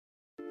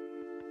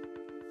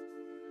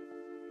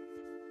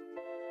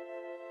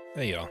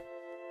Hey y'all,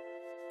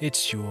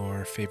 it's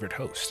your favorite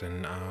host,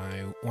 and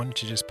I wanted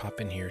to just pop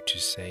in here to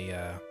say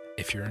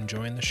if you're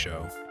enjoying the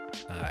show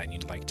and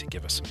you'd like to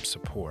give us some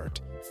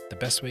support, the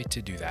best way to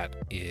do that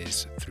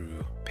is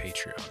through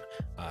Patreon.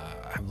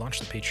 I've launched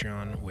the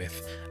Patreon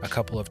with a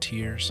couple of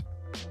tiers.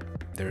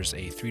 There's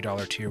a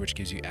 $3 tier which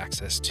gives you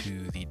access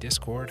to the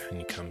Discord, and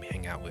you come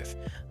hang out with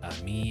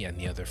me and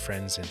the other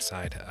friends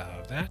inside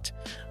of that,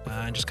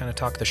 and just kind of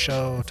talk the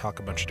show, talk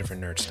a bunch of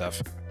different nerd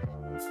stuff.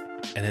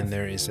 And then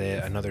there is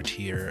another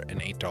tier, an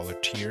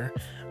 $8 tier,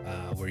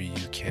 where you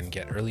can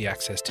get early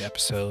access to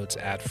episodes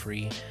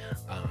ad-free.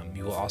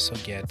 You will also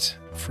get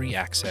free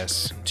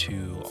access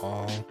to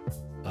all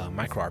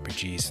micro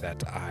RPGs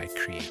that I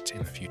create in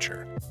the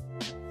future.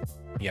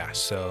 Yeah,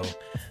 so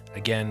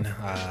again,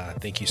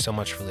 thank you so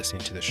much for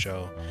listening to the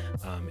show.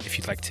 If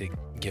you'd like to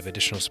give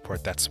additional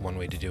support, that's one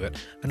way to do it.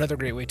 Another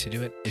great way to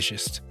do it is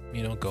just,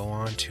 go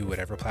on to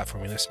whatever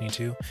platform you're listening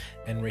to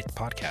and rate the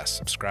podcast,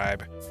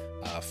 subscribe,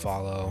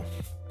 follow,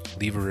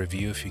 leave a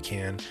review if you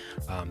can.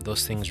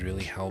 Those things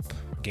really help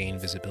gain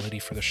visibility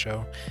for the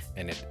show,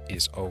 and it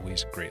is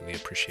always greatly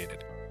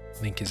appreciated.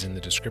 Link is in the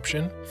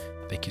description.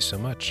 Thank you so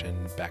much,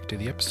 and back to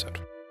the episode.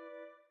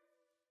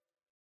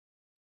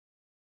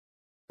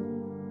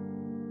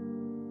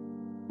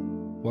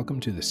 Welcome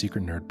to the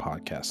Secret Nerd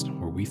Podcast,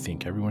 where we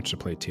think everyone should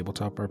play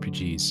tabletop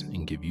RPGs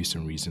and give you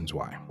some reasons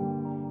why.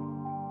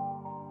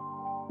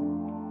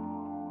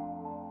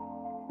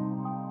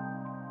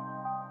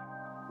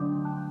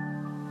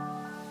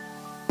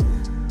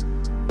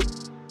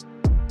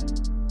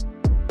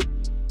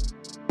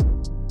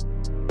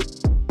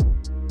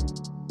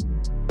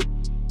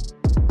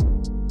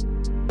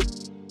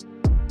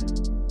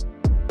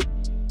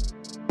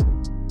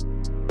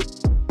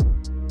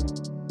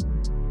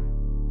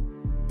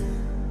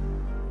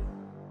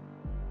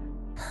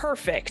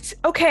 Perfect.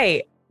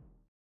 Okay.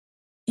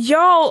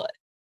 Y'all,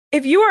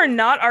 if you are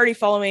not already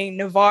following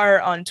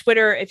Navarre on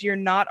Twitter, if you're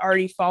not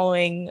already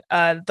following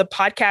the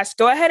podcast,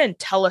 go ahead and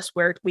tell us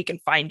where we can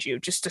find you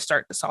just to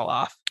start this all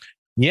off.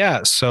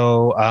 Yeah,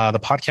 so the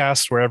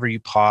podcast, wherever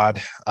you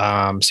pod,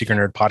 Secret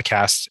Nerd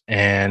Podcast,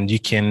 and you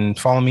can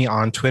follow me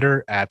on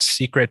Twitter at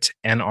Secret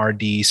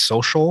NRD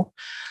Social.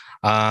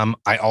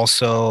 I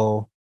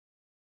also,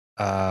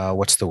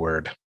 what's the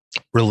word?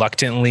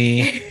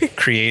 Reluctantly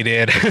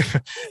created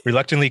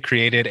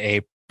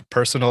a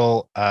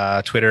personal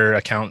Twitter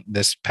account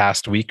this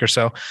past week or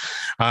so,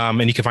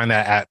 and you can find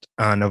that at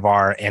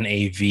Navarre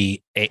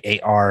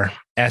NAVAAR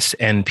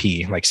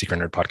like Secret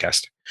Nerd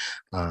Podcast.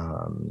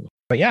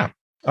 But yeah,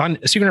 on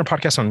Secret Nerd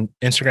Podcast on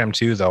Instagram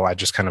too, though I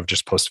just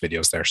post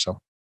videos there. So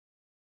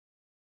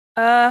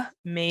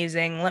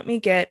amazing. Let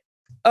me get.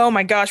 Oh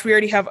my gosh, we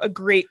already have a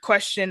great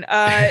question.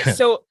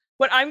 So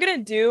what I'm gonna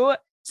do.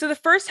 So the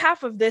first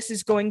half of this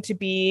is going to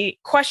be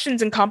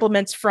questions and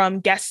compliments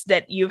from guests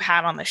that you've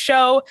had on the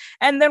show.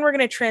 And then we're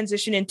going to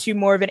transition into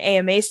more of an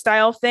AMA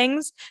style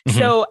things. Mm-hmm.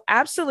 So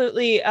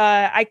absolutely.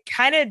 I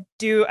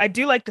do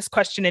like this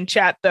question in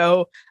chat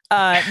though.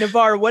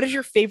 Navarre, what is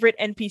your favorite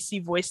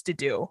NPC voice to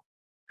do?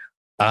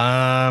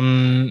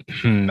 I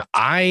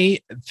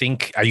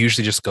think I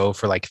usually just go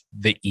for like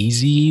the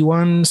easy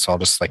one. So I'll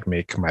just like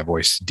make my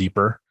voice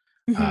deeper.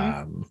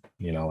 Mm-hmm.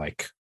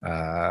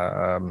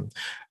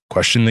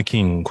 Question the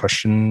King,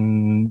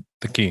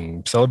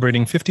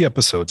 celebrating 50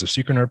 episodes of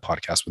Secret Nerd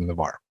Podcast with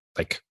Navarre.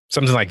 Like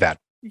something like that.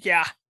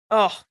 Yeah.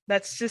 Oh,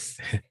 that's just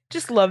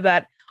love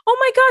that. Oh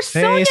my gosh,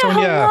 Sonia,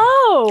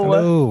 hello.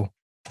 Hello.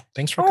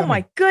 Thanks for coming. Oh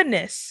my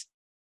goodness.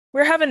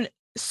 We're having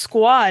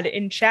squad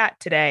in chat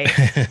today.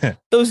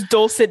 Those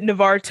dulcet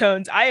Navarre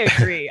tones. I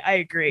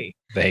agree.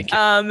 Thank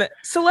you.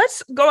 So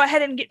let's go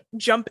ahead and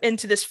jump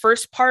into this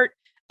first part.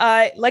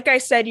 Like I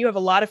said, you have a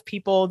lot of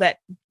people that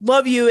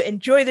love you,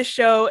 enjoy the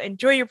show,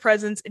 enjoy your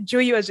presence, enjoy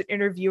you as an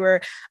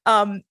interviewer.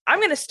 I'm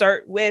going to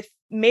start with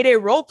Mayday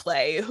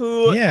Roleplay,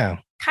 who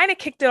kind of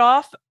kicked it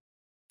off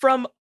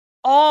from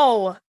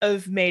all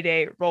of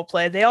Mayday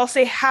Roleplay. They all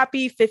say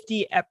happy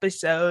 50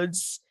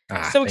 episodes.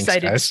 So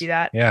excited to see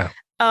that. Yeah.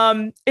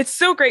 It's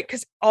so great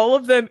because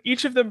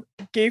each of them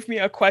gave me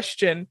a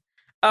question.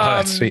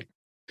 That's sweet.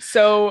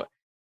 So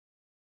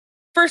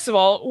first of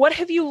all, what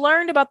have you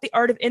learned about the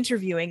art of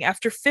interviewing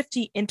after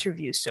 50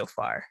 interviews so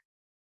far?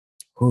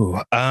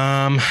 Ooh,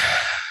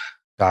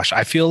 gosh,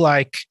 I feel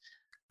like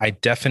I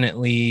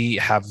definitely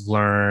have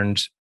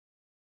learned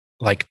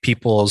like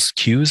people's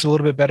cues a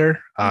little bit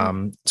better.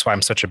 That's why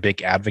I'm such a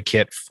big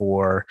advocate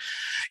for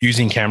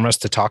using cameras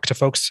to talk to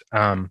folks.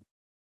 It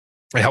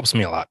helps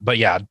me a lot. But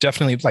yeah,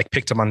 definitely like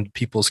picked up on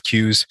people's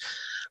cues.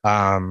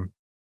 I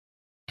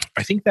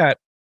think that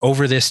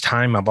over this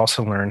time, I've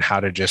also learned how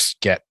to just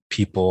get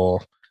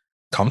people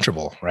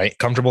comfortable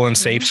and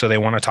safe. So they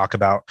want to talk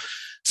about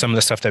some of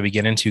the stuff that we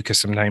get into, because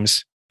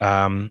sometimes,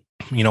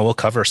 we'll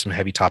cover some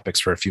heavy topics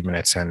for a few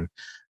minutes and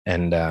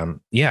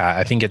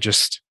I think it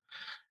just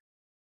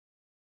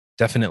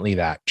definitely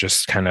that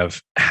just kind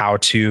of how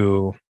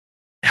to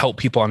help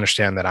people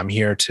understand that I'm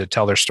here to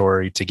tell their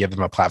story, to give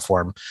them a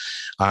platform,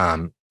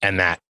 and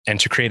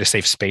to create a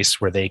safe space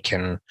where they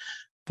can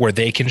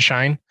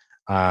shine.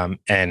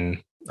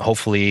 And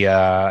hopefully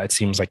it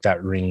seems like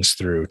that rings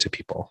through to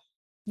people.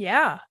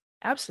 Yeah,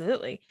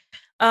 absolutely.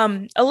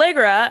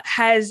 Allegra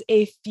has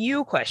a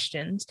few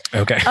questions.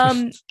 Okay.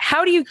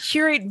 How do you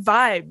curate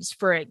vibes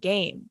for a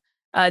game?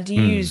 Do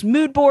you Hmm. use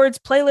mood boards,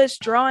 playlists,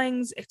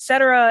 drawings,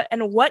 etc.?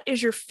 And what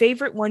is your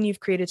favorite one you've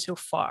created so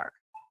far?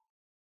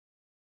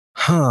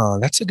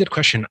 That's a good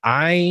question.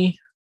 I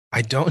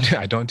don't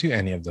I don't do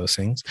any of those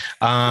things.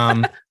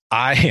 I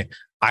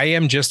I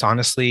am just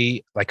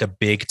honestly like a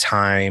big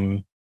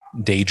time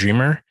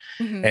daydreamer.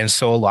 Mhm. And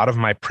so a lot of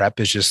my prep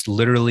is just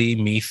literally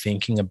me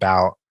thinking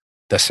about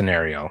the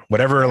scenario,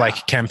 whatever Yeah.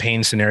 like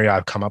campaign scenario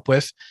I've come up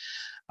with.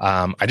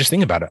 I just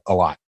think about it a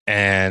lot.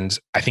 And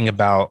I think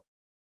about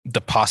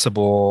the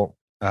possible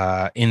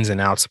ins and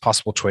outs, the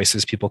possible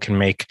choices people can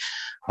make.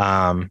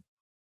 Um,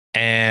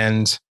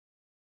 and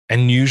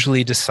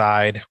usually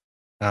decide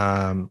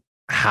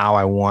how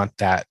I want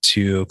that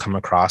to come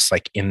across,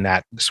 like in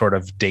that sort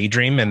of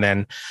daydream. And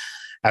then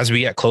as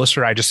we get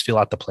closer, I just feel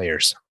out the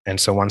players. And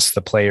so once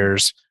the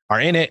players are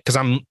in it, because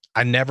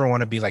I never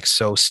want to be like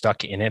so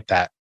stuck in it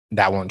that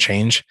that won't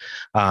change.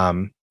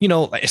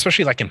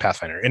 Especially like in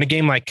Pathfinder, in a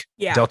game like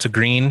Yeah. Delta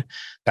Green,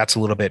 that's a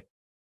little bit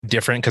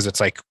different because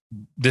it's like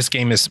this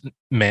game is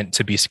meant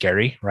to be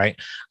scary, right?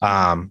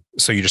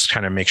 So you just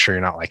kind of make sure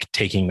you're not like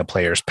taking the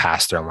players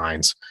past their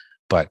lines.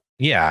 But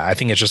yeah, I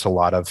think it's just a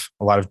lot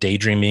of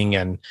daydreaming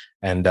and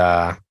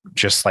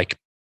just like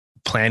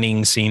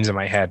planning scenes in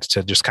my head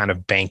to just kind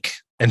of bank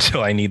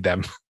until I need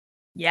them.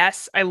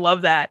 Yes, I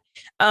love that.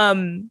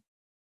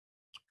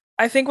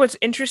 I think what's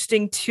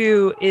interesting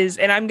too is,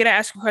 and I'm going to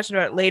ask a question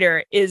about it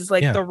later, is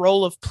like Yeah. the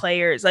role of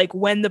players, like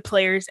when the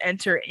players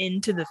enter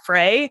into the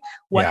fray,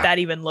 what Yeah. that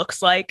even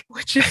looks like,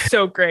 which is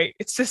so great.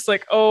 It's just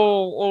like,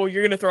 oh,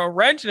 you're going to throw a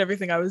wrench and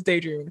everything I was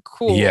daydreaming.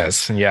 Cool.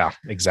 Yes. Yeah,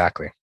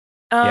 exactly.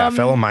 Yeah.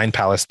 Fellow Mind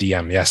Palace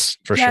DM. Yes,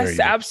 for sure. Yes,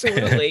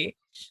 absolutely.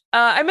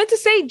 I meant to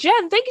say,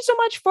 Jen, thank you so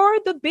much for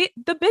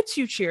the bits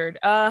you cheered.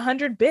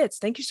 100 bits.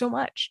 Thank you so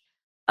much.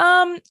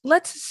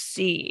 Let's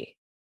see.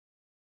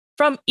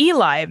 From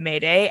Eli of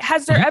Mayday,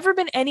 has there ever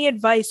been any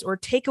advice or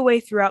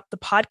takeaway throughout the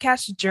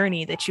podcast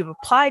journey that you've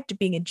applied to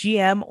being a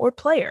GM or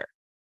player?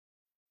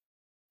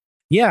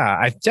 Yeah,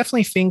 I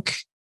definitely think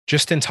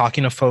just in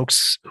talking to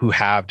folks who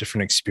have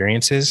different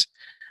experiences,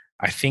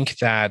 I think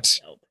that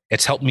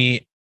it's helped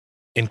me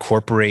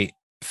incorporate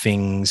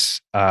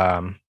things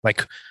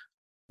like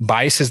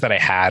biases that I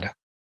had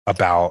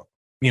about,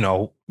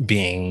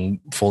 being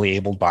fully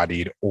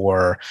able-bodied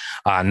or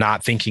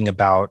not thinking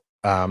about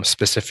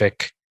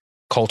specific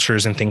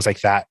cultures and things like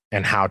that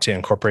and how to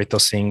incorporate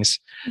those things.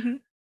 Mhm.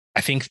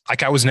 I think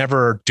like I was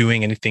never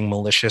doing anything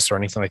malicious or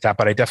anything like that,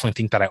 but I definitely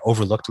think that I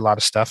overlooked a lot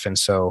of stuff. And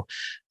so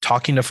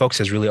talking to folks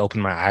has really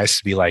opened my eyes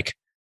to be like,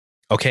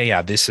 okay,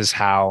 yeah, this is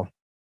how,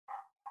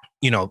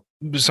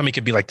 somebody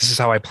could be like, this is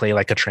how I play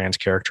like a trans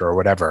character or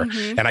whatever.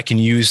 Mhm. And I can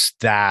use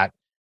that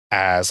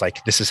as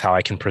like, this is how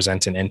I can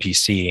present an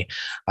NPC.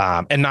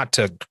 And not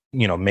to,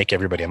 make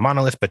everybody a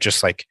monolith, but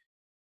just like,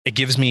 it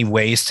gives me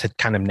ways to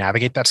kind of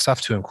navigate that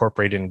stuff to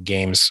incorporate in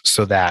games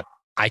so that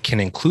I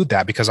can include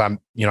that because I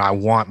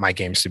want my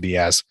games to be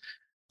as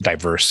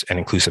diverse and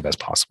inclusive as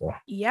possible.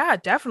 Yeah,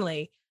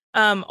 definitely.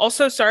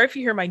 Also, sorry if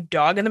you hear my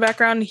dog in the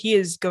background.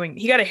 He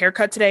got a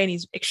haircut today and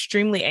he's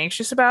extremely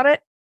anxious about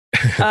it.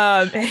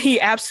 And he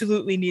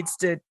absolutely needs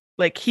to,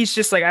 like, he's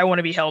just like, I want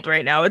to be held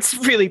right now. It's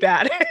really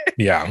bad.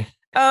 Yeah.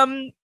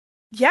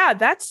 Yeah,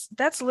 that's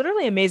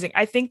literally amazing.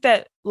 I think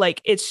that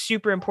like it's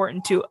super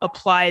important to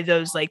apply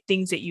those like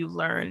things that you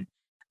learn.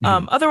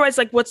 Otherwise,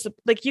 like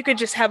you could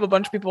just have a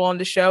bunch of people on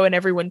the show and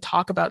everyone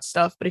talk about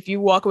stuff, but if you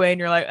walk away and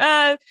you're like,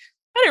 I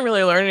didn't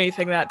really learn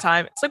anything that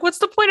time, it's like, what's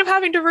the point of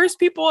having diverse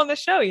people on the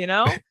show,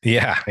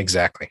 Yeah,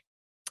 exactly.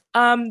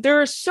 There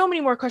are so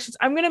many more questions.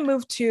 I'm going to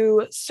move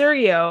to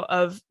Sergio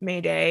of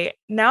Mayday.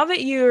 Now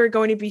that you're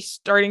going to be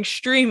starting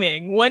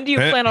streaming, when do you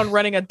plan on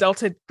running a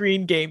Delta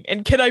Green game,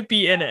 and can I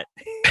be in it?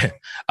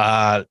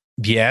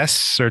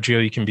 Yes,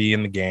 Sergio, you can be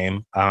in the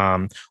game.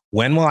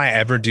 When will I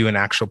ever do an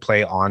actual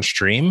play on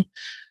stream?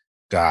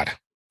 God,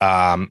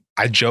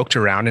 I joked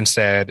around and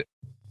said,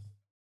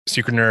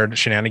 Secret Nerd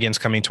Shenanigans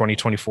coming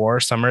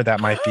 2024 summer.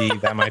 That might be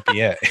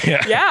it.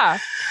 Yeah.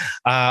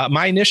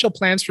 My initial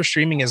plans for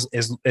streaming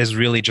is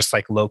really just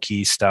like low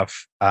key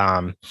stuff.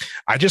 I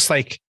feel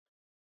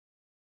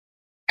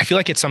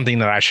like it's something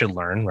that I should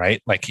learn,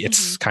 right? Like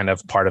it's kind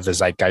of part of the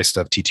zeitgeist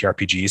of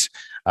TTRPGs.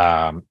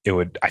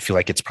 I feel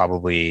like it's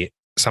probably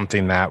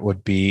something that I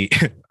would be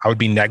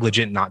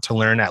negligent not to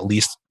learn at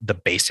least the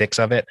basics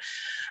of it.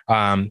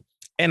 And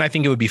I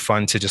think it would be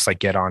fun to just like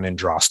get on and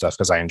draw stuff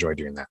because I enjoy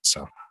doing that.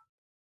 So.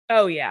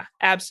 Oh yeah,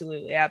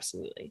 absolutely.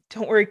 Absolutely.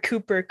 Don't worry,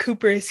 Cooper.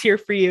 Cooper is here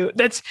for you.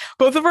 That's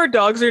both of our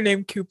dogs are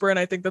named Cooper. And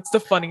I think that's the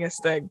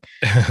funniest thing.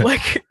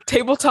 Like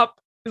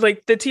tabletop,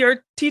 like the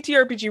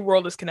TTRPG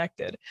world is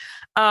connected.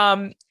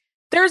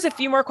 There's a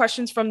few more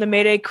questions from the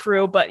Mayday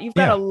crew, but you've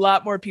got a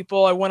lot more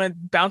people. I want to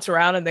bounce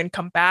around and then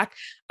come back.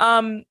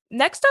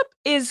 Next up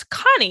is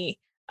Connie,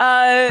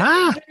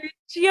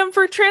 GM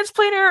for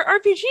Transplanter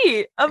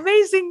RPG.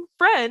 Amazing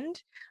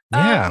friend.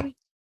 Yeah.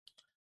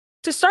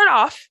 To start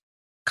off,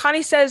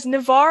 Connie says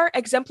Navarre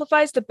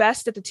exemplifies the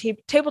best that the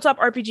tabletop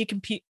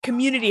RPG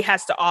community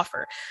has to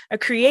offer, a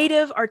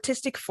creative,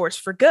 artistic force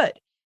for good.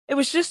 It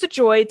was just a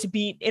joy to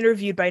be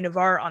interviewed by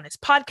Navarre on his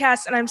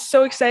podcast, and I'm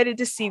so excited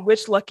to see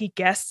which lucky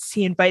guests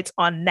he invites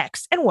on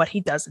next and what he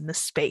does in this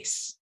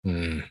space.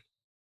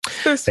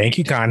 Thank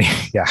you, Connie.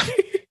 Yeah.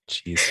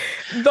 Jeez.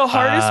 The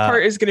hardest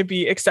part is going to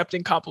be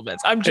accepting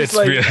compliments. I'm just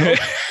like, really,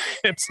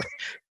 it's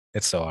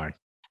so hard.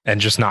 And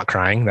just not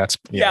crying. That's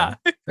yeah.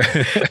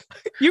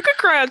 You could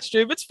cry on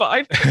stream. It's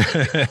fine.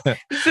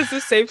 This is a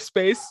safe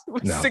space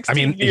with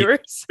 16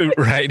 viewers.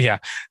 Right. Yeah.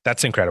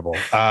 That's incredible.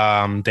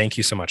 Thank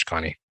you so much,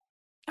 Connie.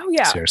 Oh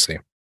yeah. Seriously.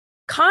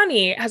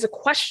 Connie has a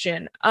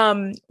question.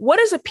 What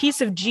is a piece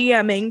of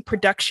GMing,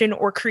 production,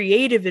 or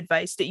creative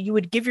advice that you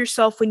would give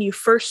yourself when you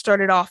first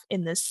started off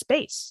in this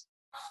space?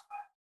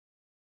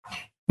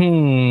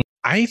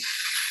 I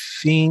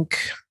think,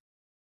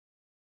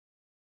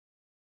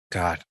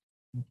 God,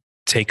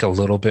 take a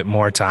little bit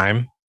more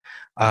time.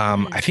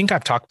 I think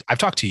I've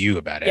talked to you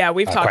about it. Yeah,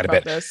 we've talked quite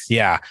about a bit. This.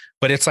 Yeah,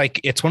 but it's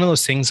one of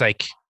those things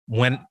like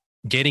when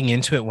getting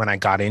into it, when I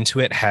got into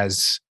it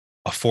has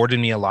afforded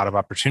me a lot of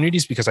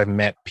opportunities because I've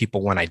met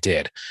people when I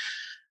did.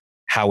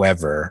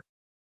 However,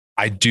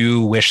 I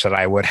do wish that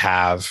I would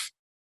have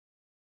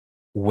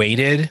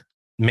waited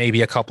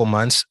maybe a couple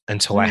months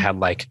until I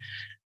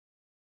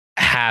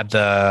had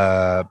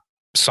the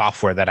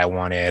software that I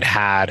wanted,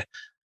 had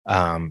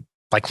learned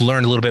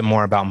a little bit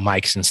more about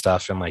mics and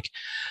stuff. And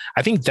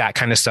I think that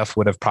kind of stuff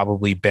would have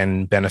probably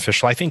been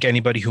beneficial. I think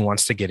anybody who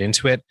wants to get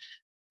into it,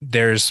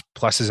 there's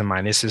pluses and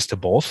minuses to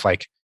both.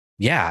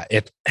 Yeah,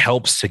 it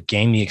helps to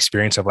gain the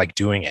experience of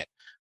doing it.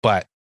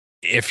 But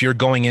if you're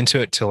going into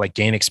it to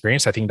gain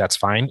experience, I think that's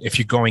fine. If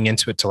you're going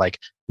into it to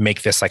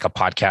make this a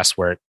podcast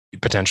where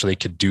it potentially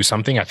could do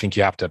something, I think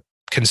you have to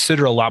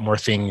consider a lot more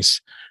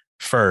things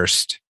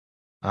first.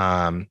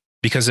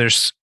 Because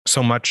there's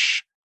so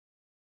much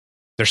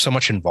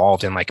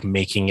involved in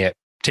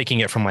taking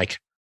it from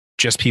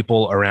just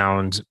people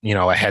around,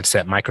 a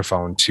headset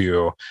microphone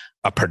to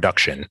a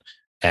production.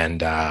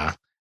 And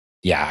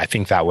yeah, I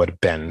think that would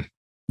have been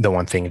the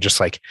one thing.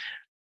 Just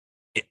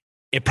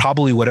it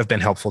probably would have been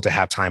helpful to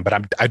have time,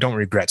 but I don't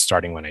regret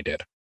starting when I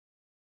did.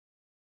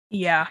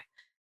 Yeah.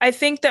 I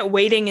think that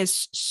waiting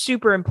is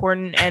super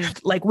important. And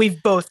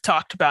we've both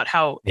talked about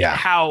how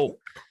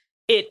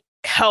it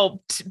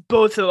helped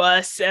both of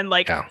us and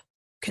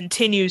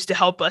continues to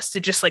help us to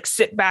just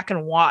sit back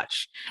and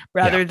watch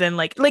rather than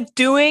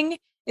doing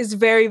is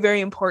very,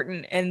 very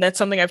important. And that's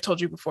something I've told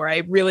you before. I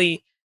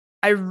really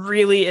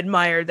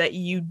admire that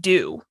you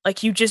do.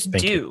 You just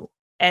Thank do. You.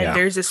 And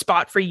there's a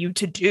spot for you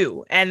to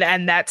do.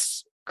 And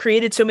that's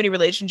created so many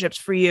relationships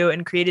for you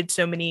and created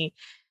so many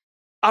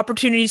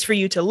opportunities for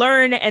you to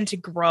learn and to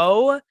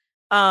grow.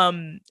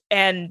 And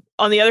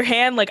on the other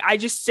hand, I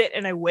just sit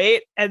and I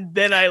wait and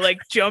then I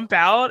jump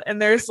out,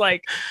 and there's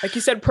like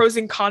you said, pros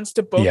and cons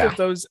to both of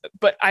those.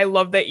 But I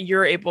love that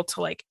you're able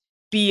to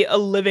be a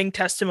living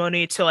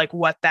testimony to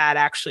what that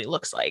actually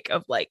looks like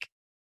of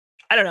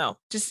I don't know,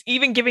 just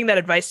even giving that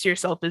advice to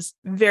yourself is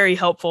very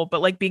helpful,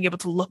 but being able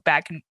to look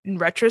back in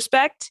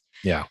retrospect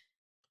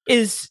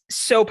is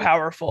so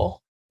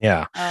powerful.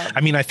 Yeah.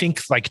 I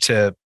think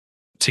to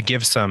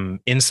give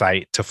some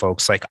insight to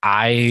folks,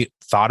 I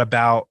thought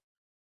about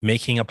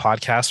making a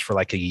podcast for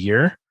a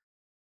year.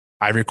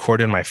 I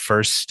recorded my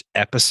first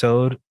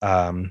episode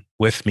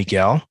with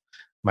Miguel,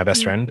 my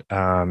best friend,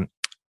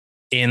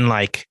 in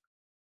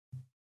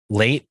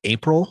late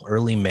April,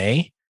 early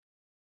May,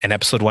 and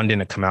episode 1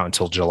 didn't come out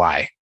until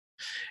July.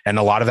 And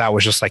a lot of that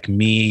was just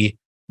me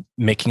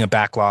making a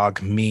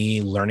backlog,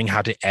 me learning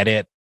how to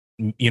edit,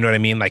 you know what I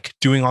mean?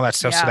 Doing all that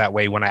stuff. So that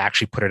way, when I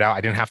actually put it out,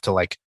 I didn't have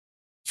to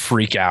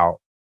freak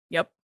out.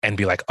 Yep. And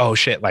be oh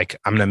shit, I'm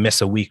going to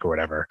miss a week or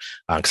whatever.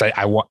 Cause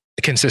I want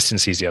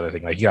consistency is the other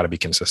thing. You got to be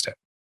consistent.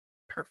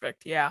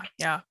 Perfect. Yeah.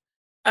 Yeah.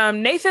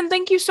 Nathan,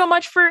 thank you so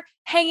much for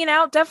hanging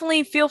out.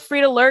 Definitely feel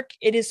free to lurk.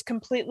 It is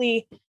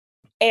completely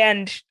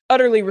and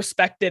utterly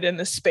respected in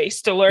this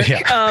space to lurk.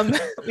 Yeah.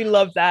 We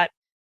love that.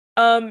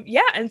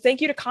 Yeah. And thank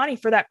you to Connie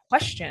for that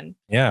question.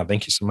 Yeah.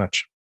 Thank you so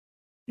much.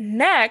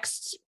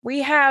 Next,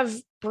 we have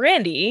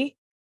Brandy,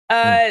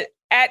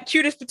 at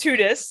Cutest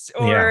Patootis,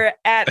 or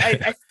at,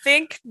 I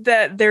think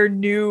that their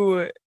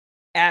new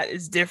at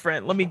is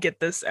different. Let me get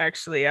this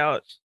actually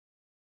out.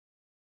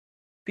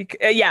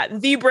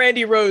 The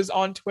Brandy Rose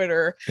on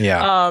Twitter.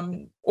 Yeah.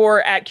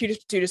 Or at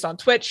Cutest Patootis on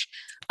Twitch.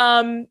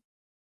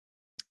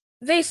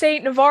 They say,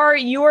 Navarre,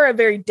 you are a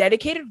very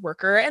dedicated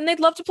worker, and they'd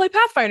love to play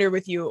Pathfinder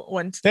with you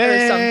or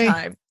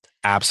sometime.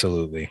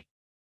 Absolutely.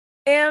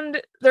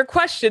 And their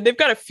question, they've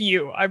got a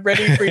few. I'm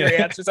ready for your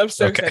answers. I'm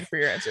so excited for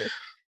your answer.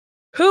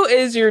 Who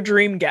is your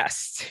dream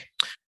guest?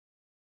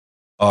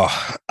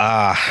 Oh,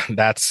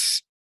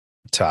 that's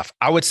tough.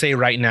 I would say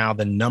right now,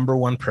 the number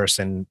one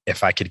person,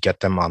 if I could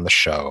get them on the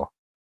show,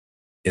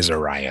 is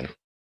Orion.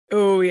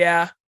 Oh,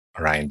 yeah.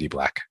 Orion D.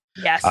 Black.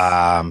 Yes.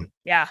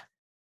 Yeah.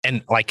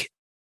 And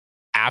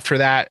after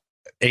that,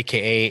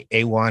 AKA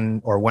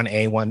A1 or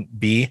 1A,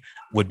 1B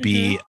would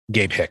be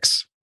Gabe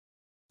Hicks.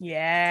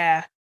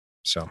 Yeah.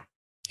 So,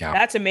 yeah.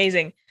 That's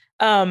amazing.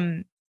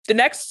 The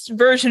next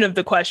version of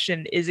the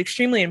question is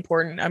extremely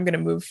important. I'm going to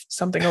move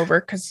something over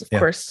because, of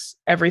course,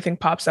 everything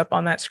pops up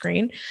on that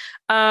screen.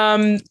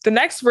 The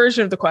next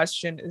version of the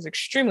question is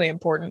extremely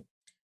important.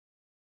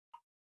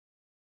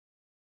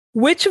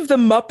 Which of the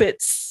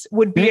Muppets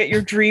would be at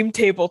your dream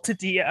table to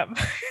DM?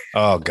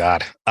 Oh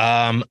God.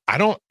 I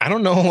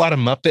don't know a lot of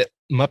Muppet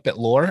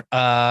lore.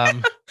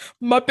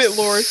 Muppet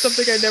lore is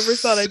something I never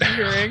thought I'd be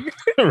hearing.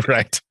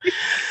 Right.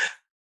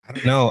 I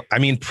don't know. I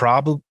mean,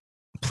 probably.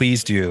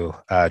 Please do.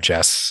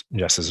 Jess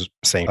is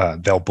saying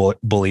they'll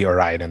bully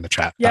Orion in the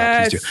chat.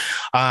 Yes. Please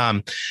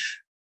do.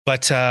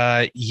 But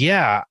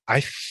yeah,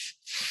 I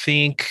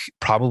think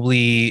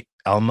probably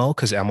Elmo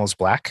because Elmo's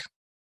black.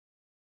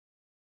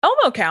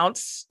 Elmo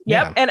counts.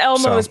 Yep. Yeah, and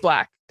Elmo is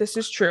black. This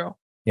is true.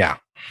 Yeah.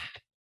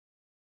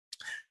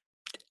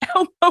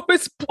 Elmo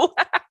is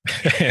black.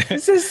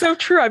 This is so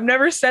true. I've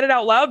never said it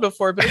out loud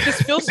before, but it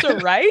just feels so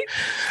right.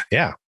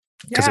 Yeah.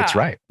 Because it's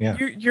right. Yeah.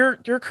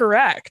 You're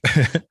correct.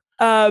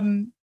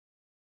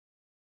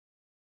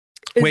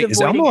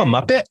 Is Elmo a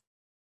Muppet?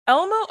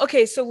 Elmo?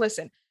 Okay, so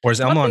listen. Or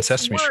is Elmo on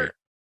Sesame Street?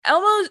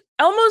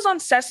 Elmo's on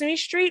Sesame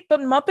Street,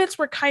 but Muppets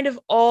were kind of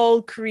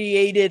all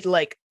created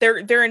like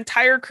their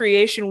entire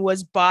creation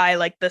was by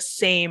like the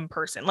same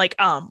person. Like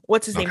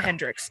what's his name?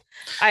 Hendrix.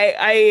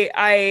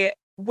 I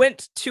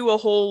went to a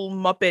whole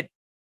Muppet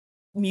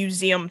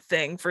museum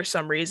thing for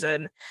some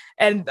reason,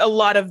 and a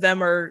lot of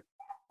them are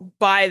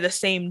by the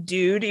same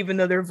dude, even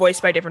though they're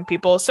voiced by different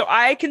people. So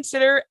I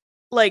consider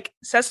like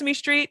Sesame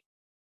Street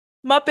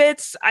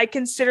Muppets. I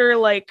consider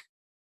like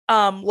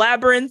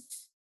Labyrinth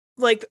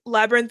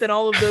and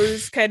all of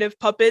those kind of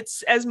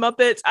puppets as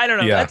Muppets. I don't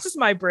know. Yeah. That's just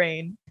my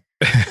brain.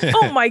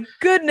 Oh my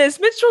goodness.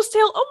 Minstrel's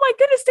Tale. Oh my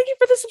goodness. Thank you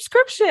for the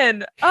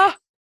subscription.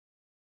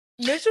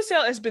 Minstrel's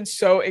Tale has been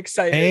so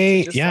exciting.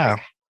 Hey, yeah.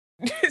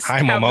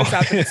 Hi, Momo.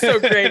 It's so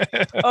great.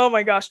 Oh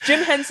my gosh.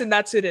 Jim Henson.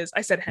 That's who it is.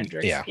 I said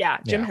Hendrix. Yeah.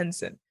 Jim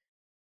Henson.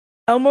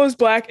 Elmo's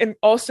black and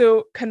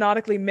also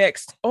canonically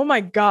mixed. Oh my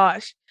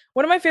gosh.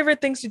 One of my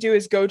favorite things to do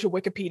is go to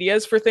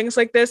Wikipedias for things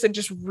like this and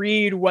just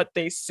read what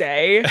they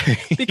say,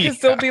 because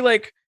they'll be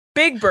like,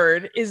 Big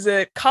Bird is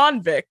a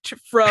convict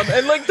from,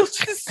 and like they'll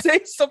just say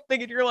something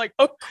and you're like,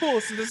 oh,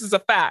 cool. So this is a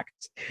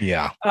fact.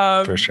 Yeah,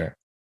 for sure.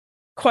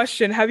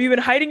 Question: have you been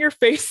hiding your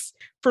face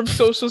from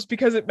socials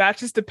because it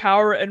matches the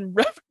power and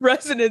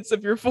resonance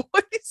of your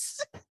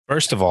voice?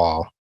 First of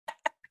all,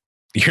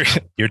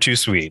 you're too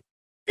sweet.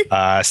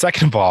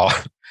 Second of all,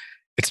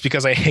 it's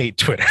because I hate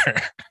Twitter.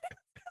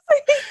 I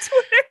hate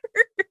Twitter.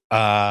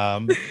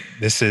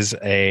 This is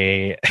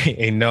a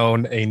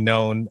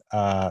known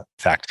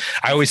fact.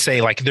 I always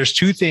say, like, there's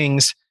two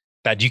things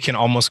that you can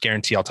almost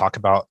guarantee I'll talk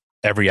about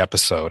every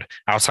episode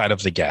outside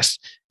of the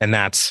guest, and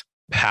that's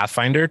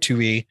Pathfinder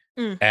 2e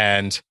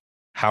and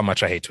how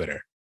much I hate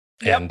Twitter.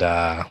 Yep. And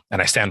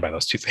I stand by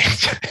those two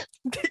things.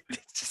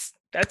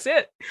 That's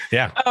it.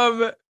 Yeah.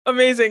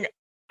 Amazing.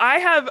 I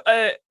have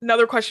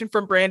another question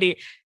from Brandy.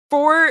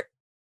 For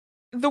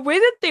the way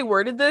that they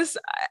worded this,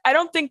 I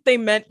don't think they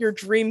meant your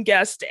dream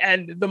guest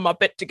and the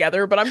Muppet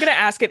together, but I'm going to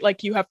ask it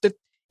like you have to.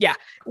 Yeah.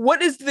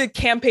 What is the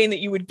campaign that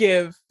you would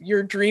give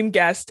your dream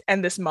guest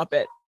and this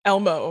Muppet?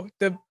 Elmo,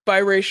 the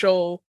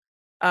biracial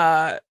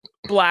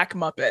black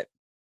Muppet.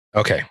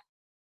 Okay.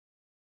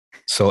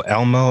 So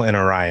Elmo and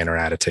Orion are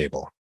at a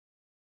table.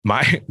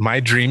 My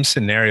dream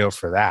scenario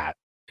for that,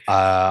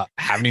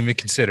 haven't even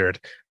considered.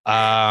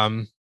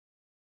 God,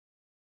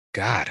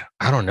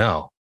 I don't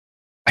know.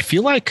 I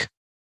feel like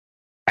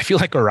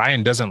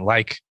Orion doesn't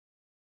like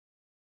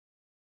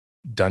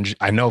dungeon.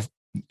 I know,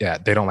 yeah,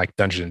 they don't like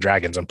Dungeons and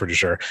Dragons. I'm pretty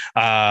sure.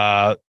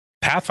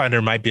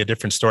 Pathfinder might be a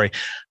different story.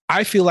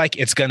 I feel like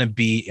it's gonna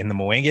be in the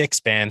Moanga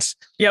Expanse.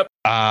 Yep.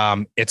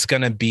 It's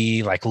gonna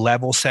be like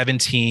level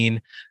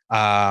 17.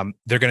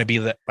 They're gonna be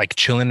like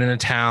chilling in a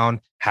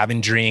town,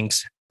 having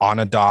drinks on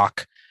a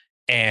dock.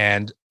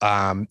 And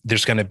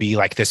there's going to be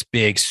like this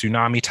big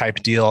tsunami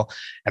type deal.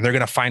 And they're going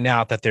to find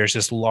out that there's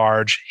this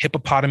large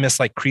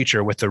hippopotamus-like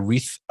creature with a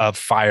wreath of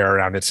fire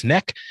around its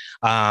neck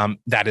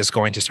that is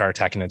going to start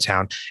attacking the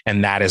town.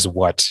 And that is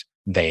what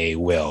they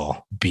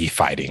will be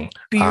fighting.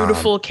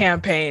 Beautiful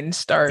campaign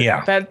start.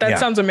 Yeah. That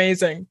sounds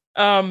amazing.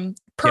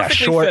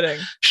 Perfectly fitting.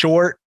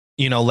 Short,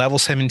 level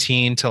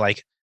 17 to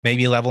like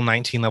maybe level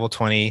 19, level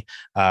 20,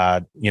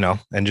 and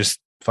just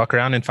fuck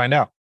around and find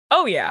out.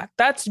 Oh yeah,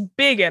 that's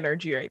big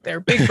energy right there.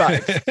 Big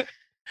vibes.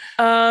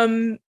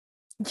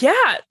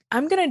 Yeah,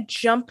 I'm gonna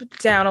jump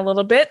down a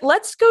little bit.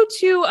 Let's go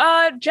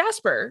to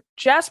Jasper.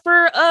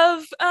 Jasper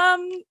of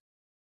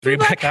Three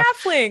Black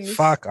Halflings.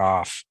 Fuck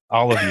off,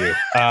 all of you.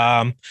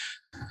 I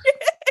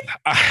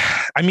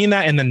mean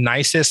that in the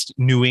nicest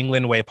New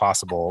England way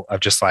possible of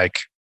just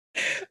like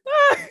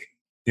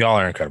y'all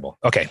are incredible.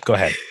 Okay, go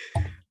ahead.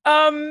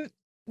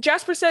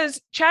 Jasper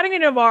says, chatting to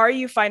Navarre,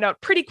 you find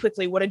out pretty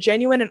quickly what a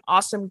genuine and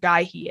awesome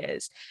guy he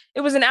is.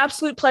 It was an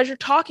absolute pleasure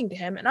talking to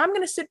him, and I'm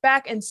going to sit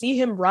back and see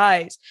him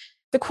rise.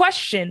 The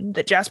question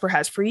that Jasper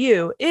has for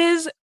you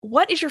is,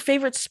 what is your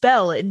favorite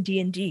spell in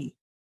D&D?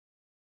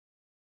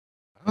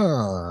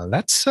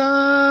 That's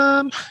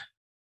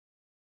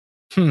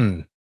hmm.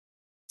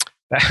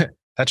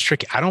 That's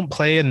tricky. I don't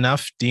play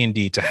enough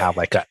D&D to have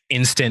like an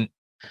instant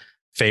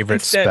favorite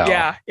Instant,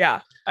 spell.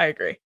 yeah, I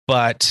agree.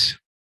 But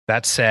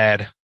that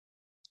said,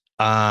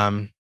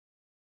 I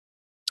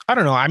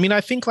don't know. I mean,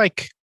 I think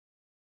like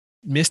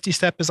Misty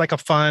Step is like a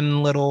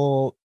fun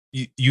little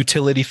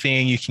utility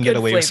thing. You can get Good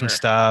away with some flavor.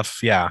 stuff.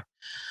 Yeah.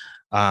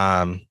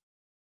 Um,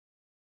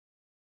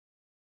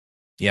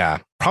 yeah,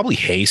 probably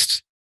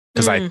haste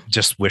because I Mm,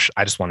 just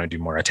want to do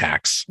more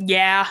attacks.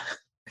 yeah,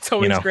 it's You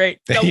always know? great.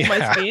 Double my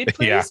Yeah. speed,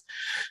 Yeah. please.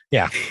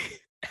 Yeah.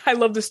 I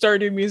love the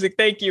Stardew music.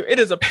 Thank you. It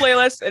is a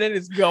playlist and it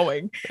is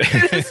going.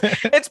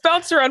 It's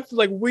bounced around from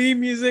like Wii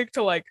music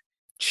to like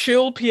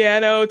chill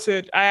piano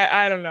to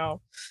I don't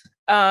know.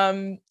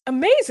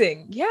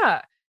 Amazing.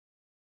 Yeah.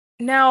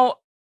 Now,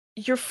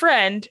 your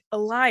friend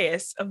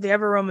Elias of the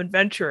Everrealm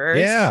Adventurers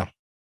Yeah.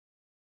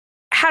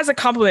 has a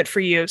compliment for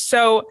you.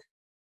 So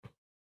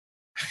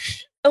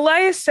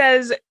Elias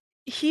says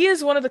he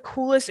is one of the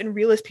coolest and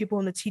realest people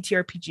in the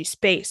TTRPG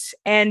space.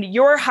 And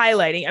your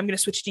highlighting, I'm going to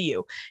switch to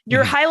you.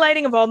 Your Mhm.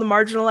 highlighting of all the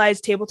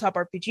marginalized tabletop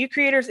RPG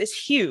creators is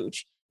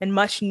huge and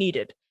much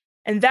needed.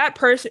 And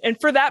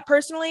for that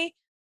personally,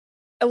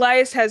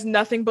 Elias has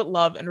nothing but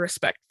love and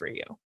respect for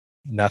you.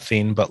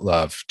 Nothing but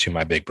love to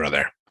my big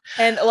brother.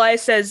 And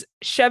Elias says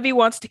Chevy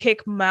wants to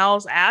kick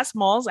Maul's ass.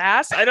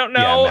 I don't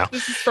Yeah, know. Mal.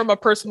 This is from a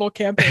personal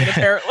campaign,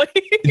 apparently.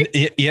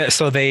 Yeah,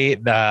 so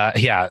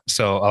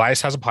so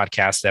Elias has a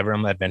podcast,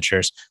 Everrealm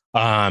Adventures.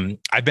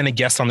 I've been a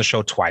guest on the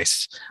show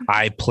twice.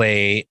 I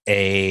play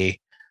a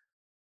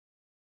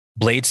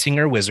blade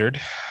singer wizard,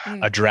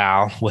 a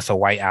drow with a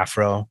white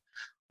afro,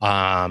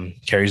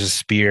 carries a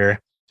spear,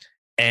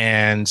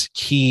 and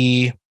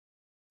he's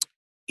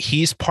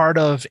part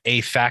of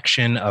a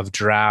faction of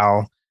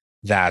drow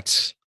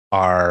that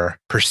are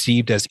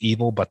perceived as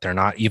evil, but they're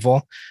not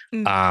evil.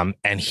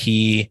 And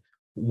he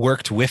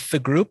worked with the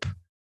group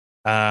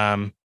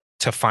to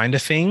find a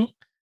thing,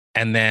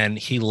 and then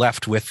he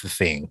left with the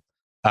thing.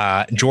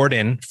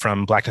 Jordan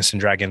from Blackness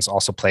and Dragons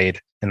also played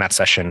in that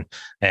session,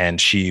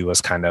 and she was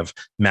kind of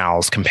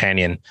Mal's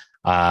companion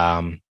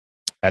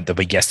that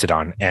we guested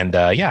on. And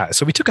yeah,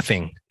 so we took a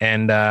thing,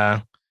 and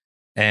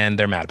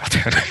they're mad about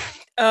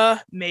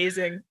that.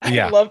 Amazing.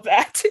 Yeah. I love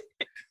that.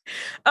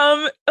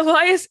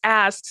 Elias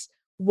asks,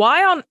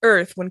 why on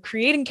earth, when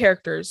creating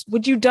characters,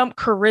 would you dump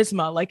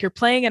charisma like you're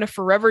playing in a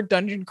forever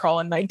dungeon crawl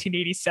in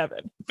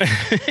 1987?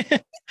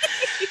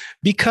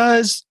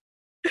 Because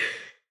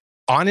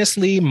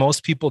honestly,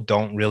 most people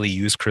don't really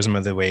use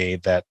charisma the way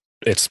that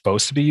it's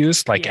supposed to be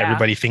used. Like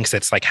everybody thinks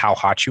it's like how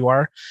hot you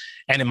are,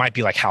 and it might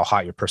be like how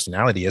hot your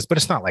personality is, but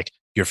it's not like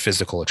your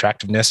physical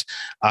attractiveness.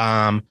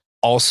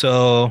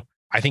 Also,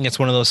 I think it's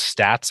one of those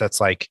stats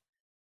that's like,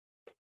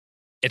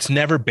 it's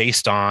never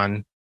based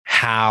on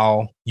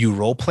how you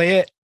role play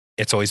it.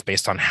 It's always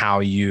based on how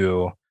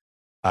you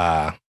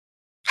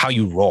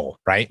roll,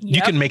 right? Yep.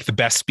 You can make the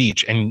best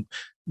speech, and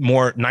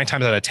 9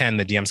 times out of 10,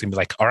 the DM's gonna be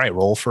like, all right,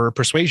 roll for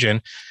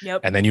persuasion.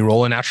 Yep. And then you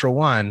roll a natural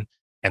 1,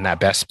 and that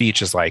best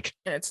speech is like,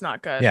 it's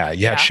not good. Yeah,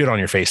 you had shit on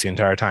your face the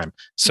entire time.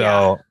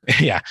 So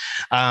yeah.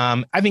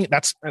 I think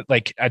that's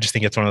like, I just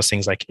think it's one of those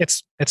things like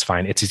it's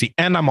fine. It's easy.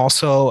 And I'm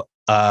also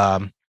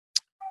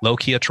low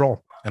key a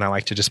troll, and I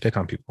like to just pick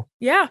on people.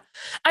 Yeah.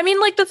 I mean,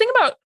 like the thing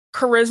about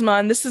charisma,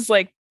 and this is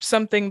like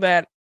something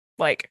that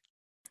like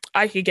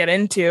I could get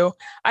into.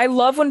 I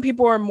love when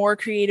people are more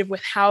creative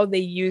with how they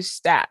use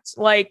stats.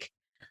 Like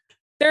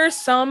there's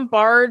some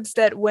bards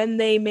that when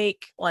they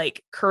make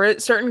like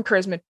certain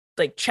charisma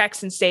like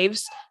checks and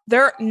saves,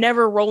 they're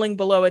never rolling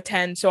below a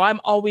 10. So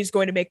I'm always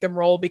going to make them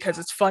roll because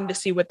it's fun to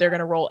see what they're going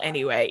to roll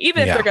anyway,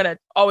 even if they're going to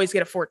always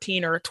get a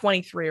 14 or a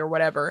 23 or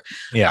whatever.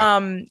 Yeah.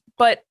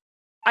 But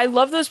I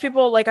love those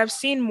people. Like I've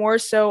seen more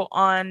so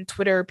on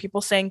Twitter,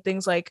 people saying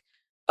things like,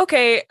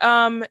 okay,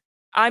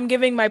 I'm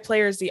giving my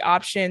players the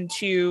option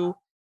to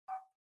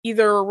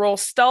either roll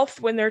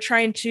stealth when they're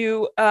trying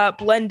to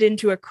blend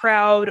into a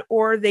crowd,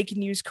 or they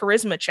can use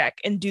charisma check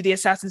and do the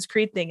Assassin's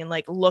Creed thing and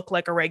like look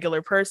like a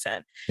regular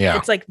person. Yeah.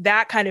 It's like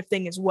that kind of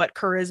thing is what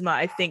charisma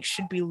I think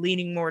should be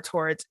leaning more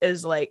towards,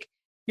 is like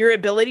your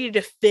ability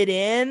to fit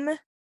in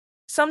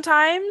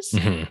sometimes,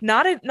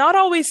 not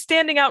always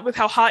standing out with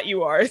how hot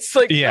you are. It's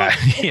like,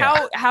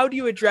 how do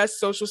you address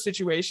social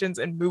situations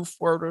and move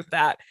forward with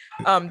that?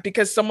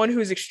 Because someone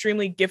who's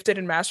extremely gifted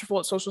and masterful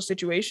at social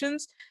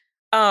situations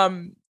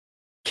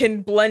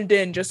can blend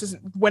in just as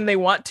when they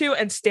want to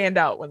and stand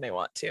out when they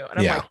want to. And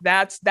I'm like,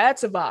 that's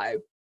a vibe.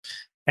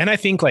 And I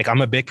think like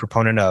I'm a big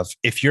proponent of,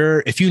 if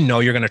you know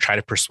you're going to try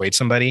to persuade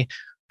somebody,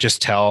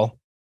 just tell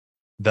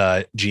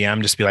the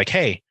GM, just be like,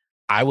 hey,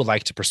 I would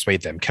like to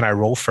persuade them. Can I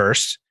roll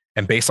first?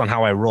 And based on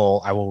how I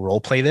roll, I will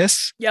role play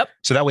this. Yep.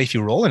 So that way, if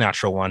you roll a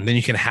natural 1, then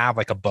you can have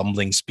like a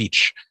bumbling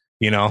speech,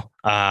 see what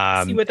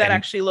that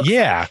actually looks like.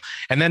 Yeah.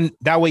 And then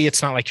that way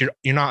it's not like you're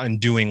not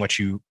undoing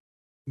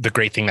the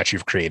great thing that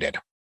you've created.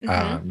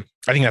 I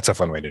think that's a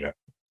fun way to do it.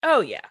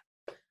 Oh yeah.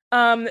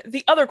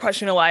 The other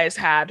question Elias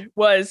had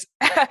was,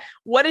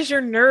 what is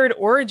your nerd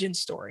origin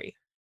story?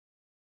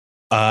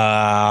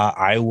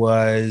 I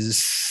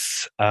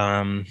was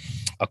a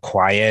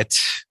quiet,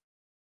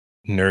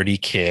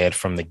 nerdy kid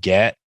from the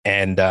get,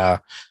 and I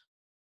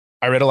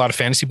read a lot of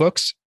fantasy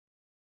books,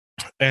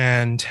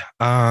 and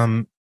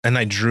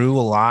I drew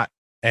a lot,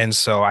 and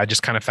so I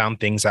just kind of found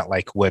things that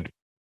like would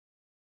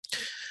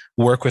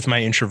work with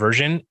my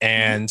introversion.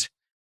 And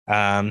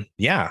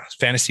yeah,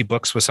 fantasy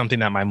books was something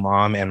that my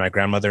mom and my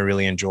grandmother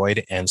really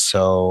enjoyed, and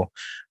so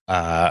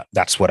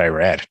that's what I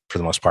read for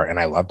the most part, and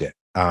I loved it.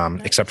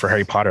 Except for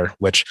Harry Potter,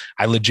 which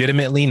I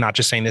legitimately, not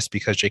just saying this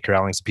because J.K.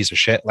 Rowling's a piece of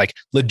shit, like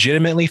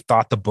legitimately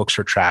thought the books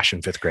were trash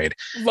in 5th grade.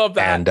 Love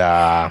that.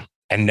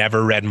 And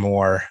never read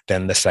more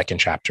than the 2nd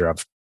chapter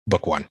of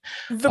book 1.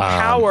 The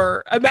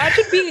power.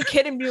 Imagine being a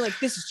kid and being like,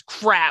 this is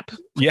crap.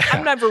 Yeah.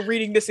 I'm never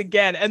reading this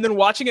again. And then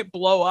watching it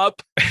blow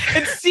up.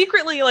 And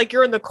secretly, like,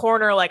 you're in the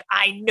corner, like,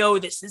 I know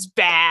this is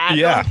bad.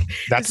 Yeah. Like,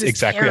 that's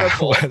exactly how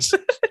it was.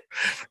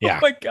 Yeah. Oh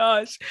my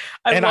gosh.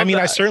 I mean,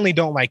 that.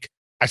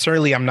 I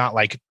certainly am not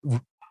like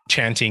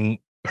chanting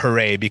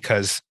hooray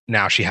because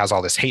now she has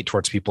all this hate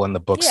towards people in the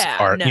books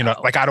you know,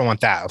 like, I don't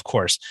want that, of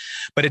course.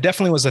 But it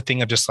definitely was a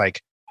thing of just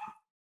like,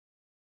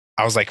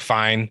 I was like,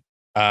 fine.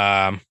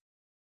 I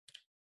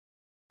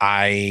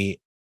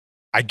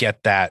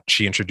get that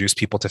she introduced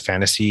people to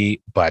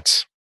fantasy,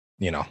 but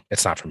you know,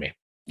 it's not for me.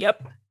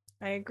 Yep.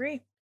 I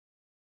agree.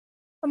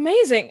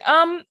 Amazing.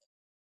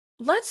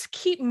 Let's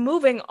keep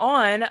moving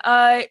on.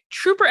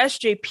 Trooper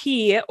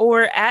SJP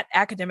or at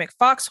Academic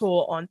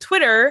Foxhole on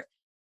Twitter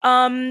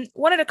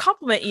wanted to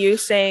compliment you,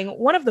 saying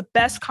one of the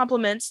best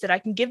compliments that I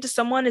can give to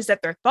someone is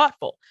that they're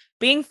thoughtful,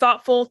 being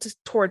thoughtful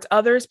towards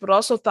others, but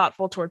also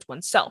thoughtful towards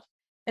oneself.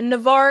 And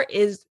Navarre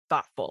is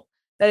thoughtful.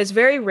 That is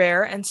very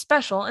rare and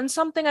special, and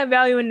something I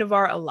value in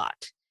Navarre a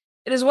lot.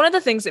 It is one of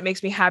the things that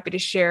makes me happy to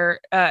share.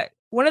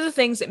 One of the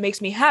things that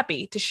makes me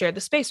happy to share the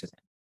space with him.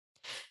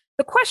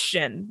 The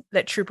question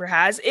that Trooper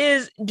has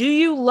is, do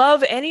you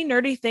love any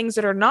nerdy things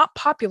that are not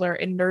popular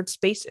in nerd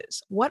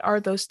spaces? What are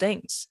those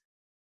things?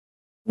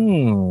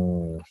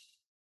 Not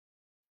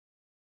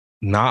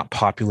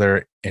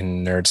popular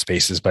in nerd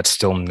spaces, but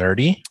still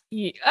nerdy?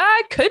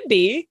 Could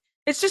be.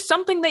 It's just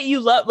something that you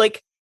love.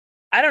 Like,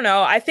 I don't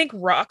know. I think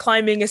rock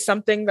climbing is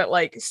something that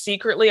like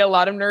secretly a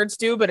lot of nerds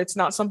do, but it's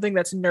not something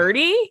that's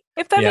nerdy,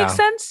 if that makes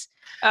sense.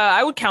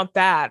 I would count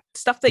that.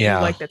 Stuff that you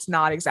like that's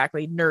not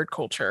exactly nerd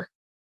culture.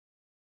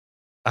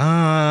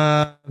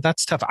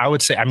 That's tough. I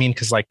would say, I mean,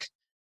 because like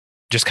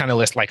just kind of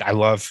list, like, I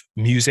love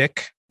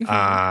music,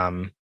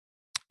 and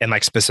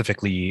like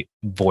specifically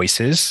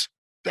voices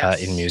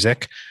in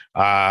music.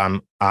 I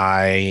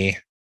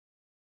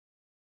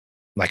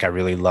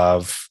really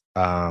love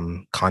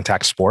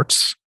contact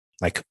sports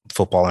like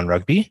football and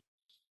rugby.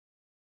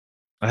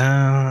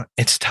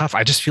 It's tough.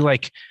 I just feel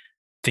like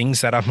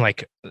things that I'm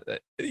like,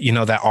 you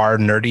know, that are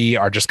nerdy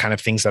are just kind of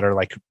things that are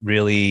like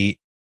really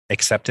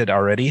accepted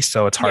already.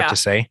 So it's hard to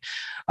say.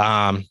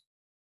 And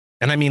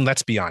I mean,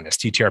 let's be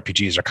honest,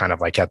 TTRPGs are kind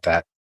of like at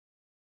that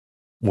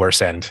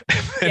worse end.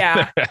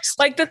 Yeah.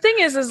 Like the thing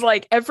is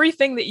like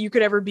everything that you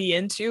could ever be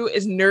into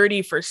is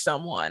nerdy for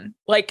someone.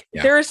 Like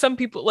there are some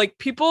people, like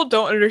people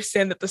don't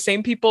understand that the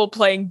same people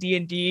playing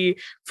D&D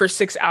for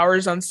 6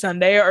 hours on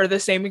Sunday are the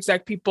same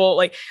exact people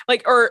like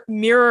or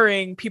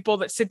mirroring people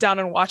that sit down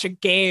and watch a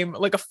game,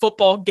 like a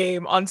football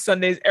game on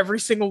Sundays every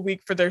single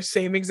week for their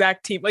same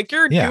exact team. Like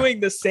you're doing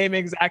the same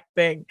exact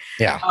thing.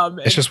 Yeah.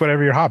 It's just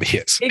whatever your hobby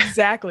is.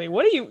 Exactly.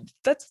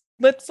 That's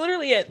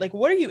literally it. Like,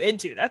 what are you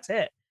into? That's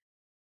it.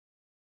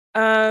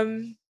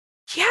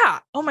 Yeah.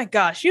 Oh my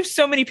gosh. You have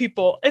so many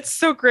people. It's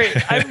so great.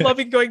 I'm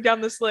loving going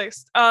down this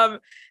list.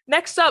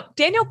 Next up,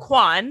 Daniel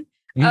Kwan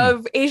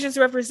of Asians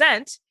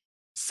Represent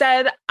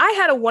said, I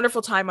had a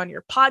wonderful time on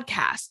your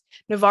podcast.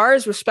 Navarre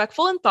is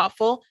respectful and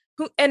thoughtful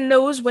and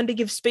knows when to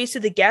give space to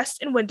the guest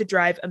and when to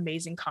drive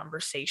amazing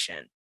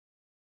conversation.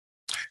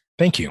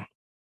 Thank you.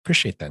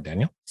 Appreciate that,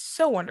 Daniel.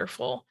 So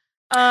wonderful.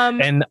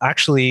 And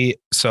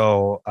actually,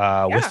 so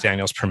with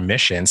Daniel's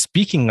permission,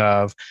 speaking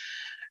of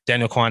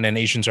Daniel Kwan and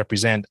Asians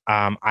Represent,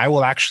 I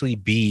will actually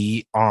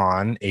be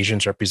on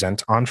Asians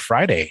Represent on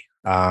Friday.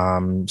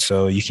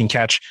 So you can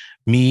catch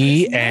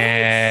me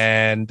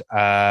and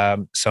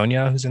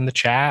Sonia, who's in the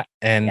chat.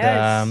 And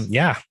I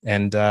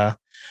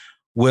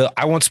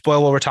won't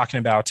spoil what we're talking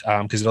about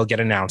because it'll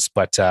get announced.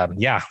 But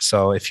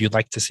so if you'd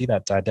like to see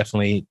that,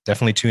 definitely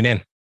tune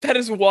in. That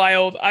is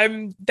wild.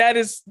 That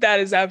is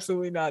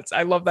absolutely nuts.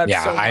 I love that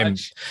so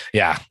much.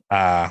 When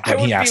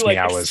he asked me,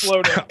 I was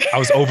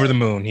over the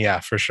moon. Yeah,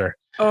 for sure.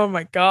 Oh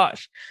my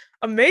gosh.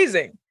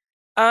 Amazing.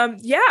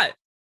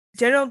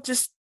 Daniel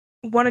just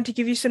wanted to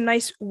give you some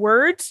nice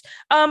words.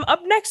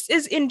 Up next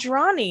is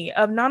Indrani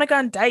of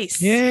Nonagon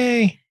Dice.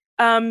 Yay.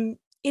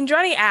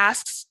 Indrani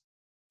asks,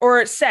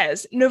 or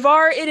says,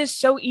 Navarre, it is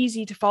so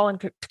easy to fall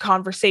into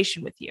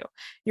conversation with you.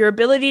 Your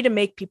ability to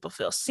make people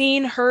feel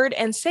seen, heard,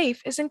 and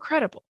safe is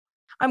incredible.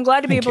 I'm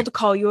glad to be able to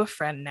call you a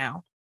friend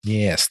now.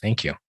 Yes,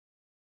 thank you.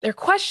 Their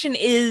question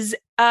is,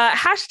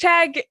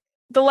 hashtag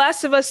The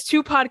Last of Us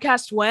 2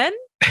 podcast when?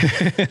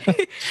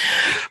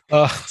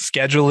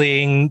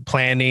 Scheduling,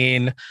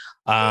 planning,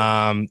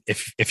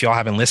 If y'all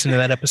haven't listened to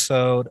that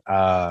episode,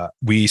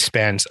 we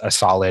spent a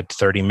solid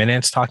 30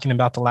 minutes talking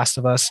about The Last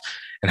of Us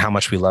and how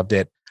much we loved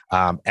it.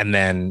 And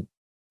then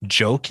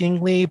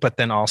jokingly, but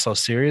then also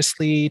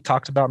seriously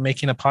talked about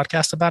making a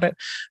podcast about it.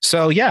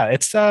 So yeah,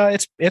 it's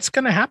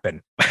gonna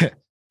happen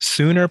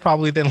sooner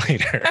probably than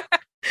later.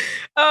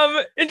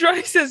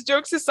 Andrade says,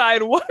 jokes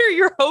aside, what are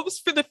your hopes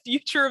for the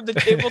future of the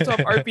tabletop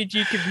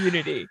RPG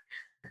community?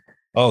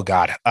 Oh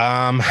God.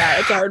 Yeah,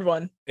 it's a hard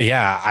one.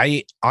 Yeah,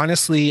 I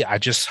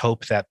just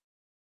hope that,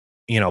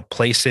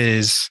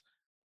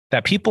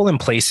 people in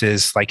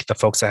places like the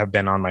folks that have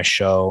been on my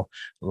show,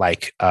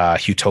 like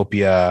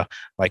Utopia,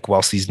 like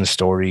Well Seasoned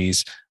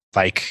Stories,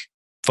 like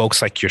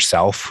folks like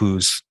yourself,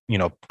 who's,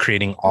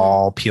 creating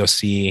all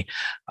POC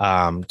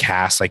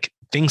casts, like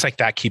things like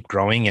that keep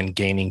growing and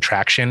gaining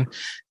traction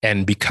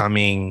and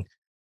becoming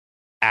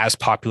as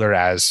popular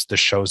as the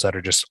shows that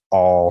are just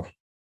all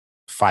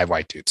 5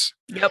 white dudes.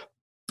 Yep.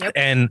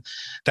 And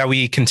that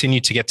we continue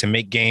to get to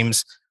make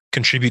games,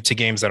 contribute to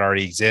games that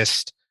already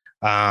exist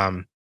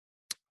in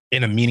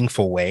a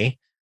meaningful way.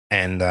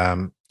 And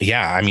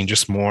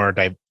just more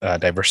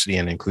diversity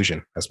and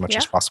inclusion as much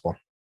as possible.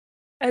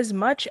 As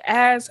much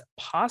as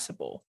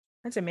possible.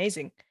 That's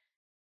amazing.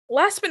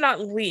 Last but not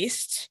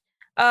least,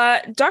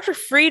 Dr.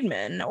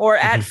 Friedman, or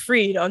at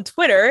Freed on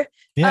Twitter,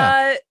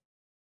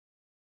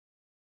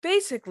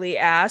 basically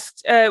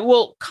asked,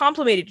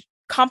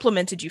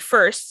 complimented you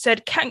first,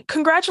 said,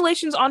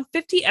 congratulations on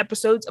 50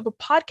 episodes of a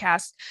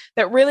podcast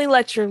that really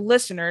lets your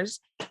listeners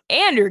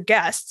and your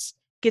guests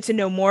get to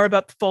know more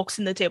about the folks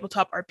in the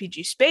tabletop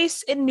RPG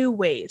space in new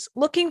ways.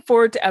 Looking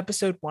forward to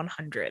episode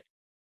 100.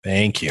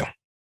 Thank you.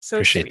 So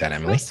appreciate sweet. that,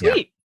 Emily. So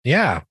sweet.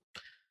 Yeah.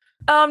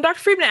 Dr.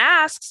 Friedman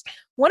asks,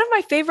 one of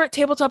my favorite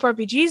tabletop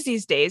RPGs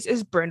these days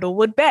is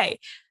Brindlewood Bay,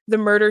 the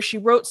Murder She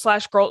Wrote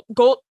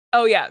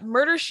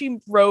Murder She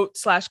Wrote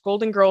 /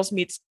 Golden Girls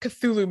meets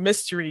Cthulhu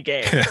mystery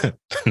game.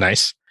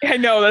 Nice. I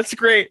know, that's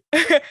great.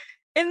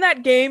 In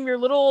that game, your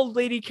little old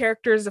lady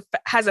character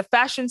has a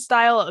fashion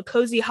style, a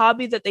cozy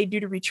hobby that they do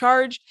to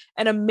recharge,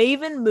 and a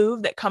maven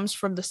move that comes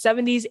from the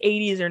 70s,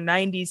 80s, or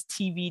 90s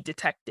TV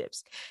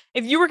detectives.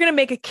 If you were going to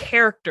make a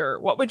character,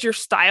 what would your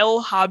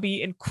style,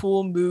 hobby, and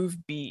cool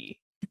move be?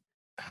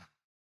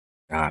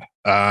 God.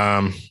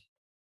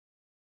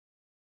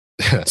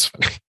 That's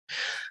funny.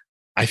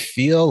 I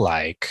feel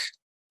like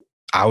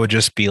I would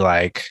just be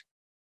like,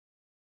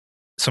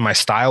 so my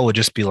style would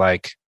just be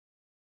like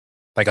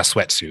a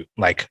sweatsuit,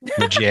 like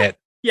legit,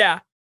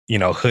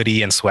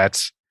 hoodie and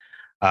sweats,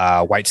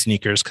 white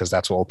sneakers, because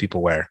that's what old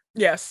people wear.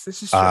 Yes,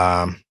 this is true.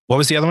 What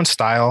was the other one?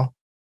 Style?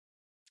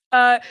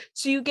 So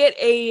you get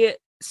a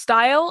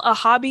style, a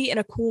hobby, and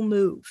a cool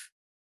move.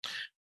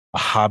 A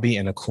hobby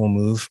and a cool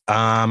move.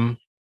 I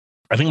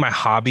think my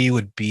hobby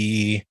would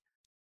be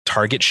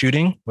target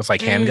shooting with like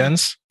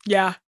handguns.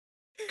 Yeah.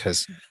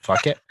 Because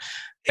fuck it.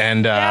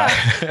 And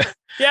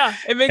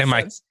it makes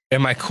sense.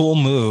 And my cool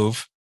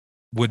move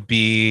would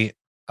be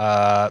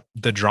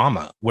the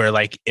drama, where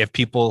like if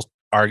people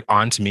are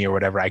onto me or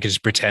whatever, I could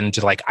just pretend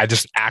to I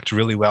just act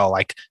really well,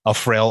 like a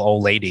frail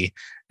old lady,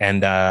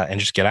 and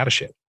just get out of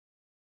shit.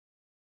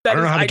 I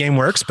don't know how the game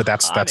works, but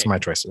that's my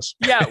choices.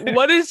 Yeah.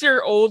 What is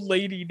your old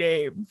lady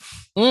name?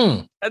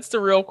 That's the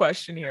real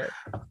question here.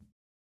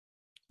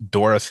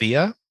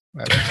 Dorothea?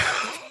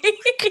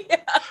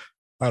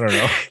 I don't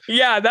know.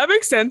 Yeah, that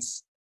makes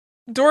sense.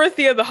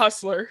 Dorothea the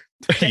Hustler.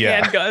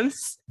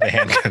 Handguns. The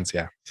handguns,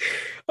 yeah.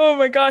 Oh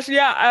my gosh.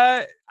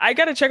 Yeah. I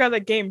got to check out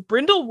that game.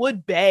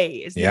 Brindlewood Bay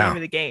is the name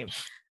of the game.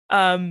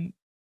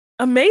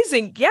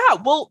 Amazing. Yeah.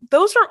 Well,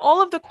 those are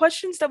all of the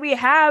questions that we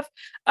have.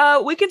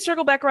 We can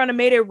circle back around to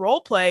Mayday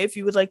Roleplay if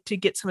you would like to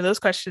get some of those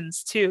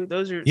questions too.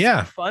 Those are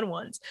some fun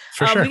ones.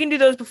 For sure. We can do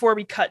those before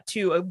we cut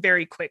to a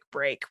very quick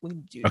break. We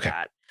can do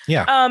that.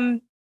 Yeah.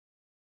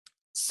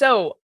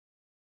 So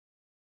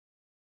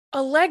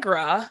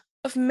Allegra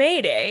of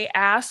Mayday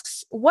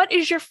asks, what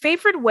is your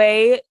favorite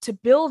way to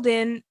build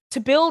in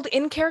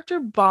character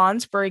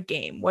bonds for a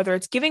game, whether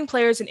it's giving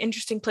players an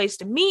interesting place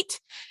to meet,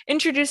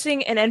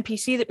 introducing an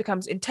NPC that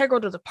becomes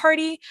integral to the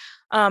party,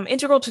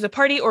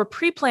 or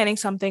pre-planning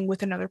something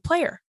with another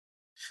player?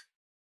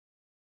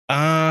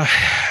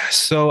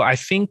 So I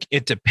think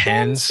it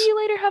depends. See you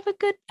later. Have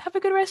a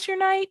good rest of your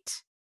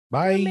night.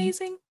 Bye.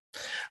 Amazing.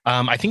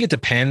 I think it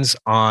depends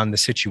on the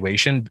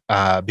situation.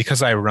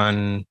 Because I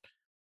run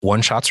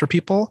one shots for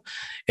people,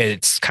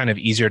 it's kind of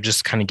easier just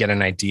to kind of get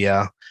an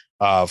idea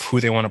of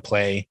who they want to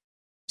play,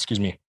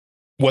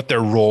 what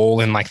their role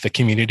in like the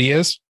community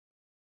is,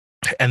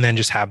 and then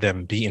just have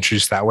them be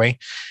introduced that way.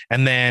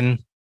 And then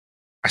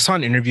I saw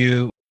an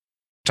interview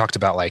talked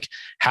about like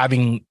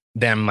having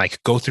them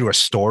like go through a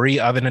story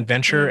of an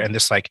adventure, and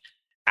just like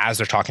as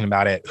they're talking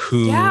about it,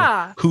 who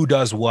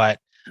does what,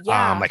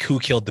 like who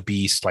killed the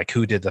beast, like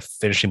who did the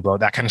finishing blow,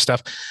 that kind of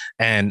stuff.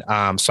 And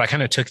so I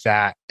kind of took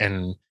that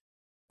and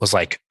was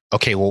like,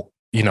 okay, well,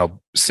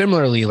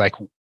 similarly, like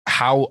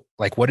how,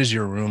 like, what is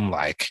your room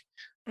like?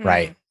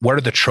 Right. What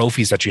are the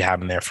trophies that you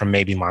have in there from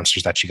maybe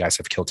monsters that you guys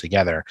have killed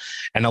together,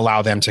 and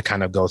allow them to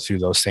kind of go through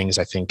those things.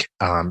 I think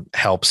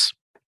helps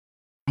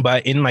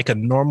But in like a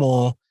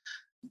normal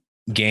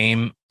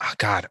game, oh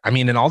God, I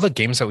mean, in all the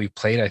games that we've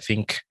played, I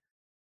think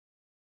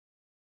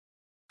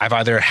I've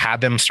either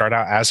had them start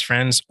out as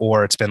friends,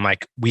 or it's been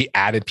like we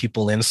added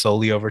people in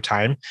slowly over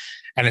time.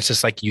 And it's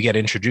just like you get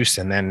introduced,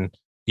 and then,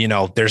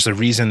 there's a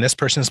reason this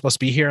person is supposed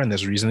to be here, and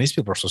there's a reason these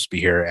people are supposed to be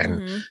here,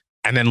 and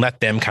then let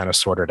them kind of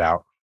sort it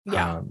out.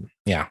 Yeah.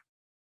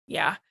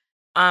 Yeah.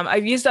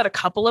 I've used that a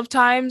couple of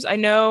times. I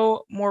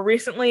know more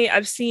recently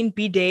I've seen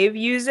B Dave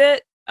use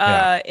it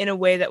in a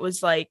way that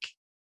was like,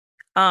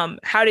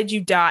 how did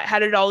you die? How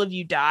did all of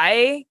you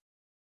die?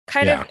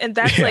 Kind of, and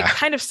that's like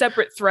kind of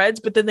separate threads,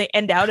 but then they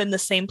end out in the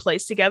same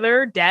place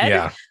together,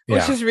 dead,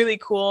 which is really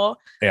cool.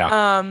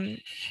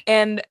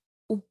 And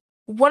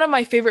one of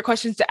my favorite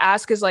questions to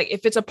ask is like,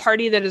 if it's a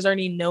party that has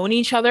already known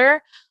each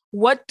other,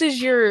 what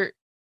does your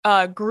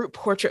group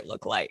portrait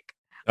look like?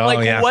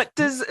 What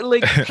does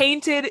like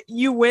painted,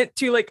 you went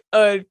to like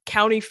a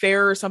county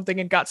fair or something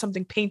and got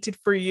something painted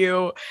for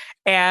you,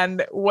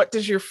 and what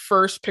does your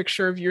first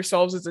picture of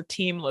yourselves as a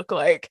team look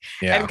like?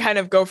 And kind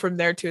of go from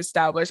there to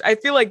establish. I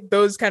feel like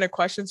those kind of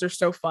questions are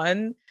so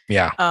fun.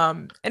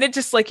 And it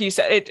just, like you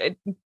said, it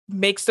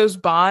makes those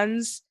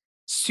bonds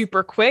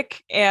super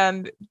quick,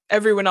 and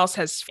everyone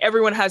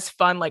has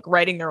fun like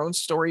writing their own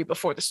story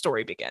before the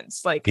story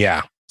begins. Like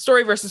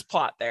story versus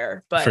plot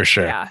there, but for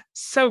sure.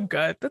 So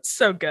good. That's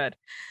so good.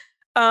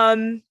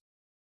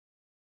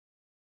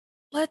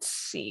 Let's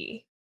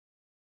see.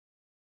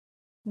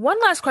 One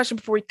last question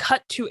before we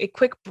cut to a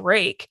quick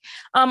break.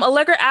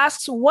 Allegra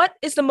asks, what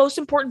is the most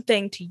important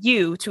thing to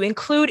you to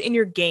include in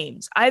your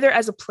games, either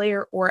as a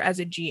player or as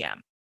a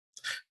GM?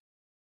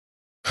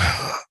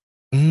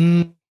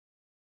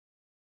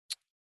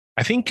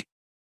 I think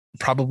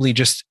probably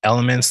just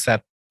elements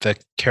that the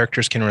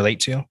characters can relate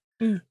to.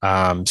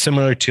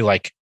 Similar to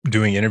like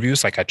doing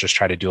interviews, like I just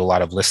try to do a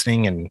lot of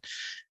listening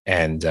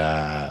and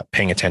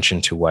paying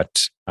attention to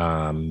what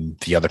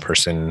the other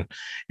person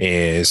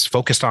is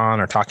focused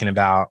on or talking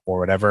about or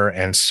whatever.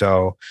 And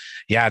so,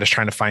 just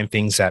trying to find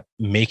things that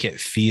make it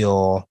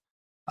feel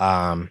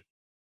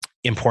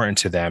important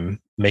to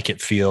them, make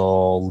it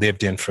feel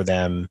lived in for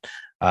them.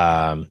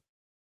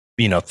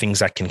 Things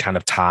that can kind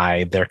of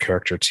tie their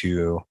character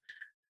to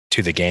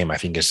the game, I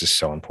think is just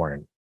so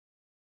important.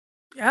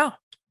 Yeah.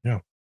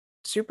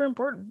 Super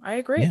important. I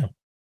agree.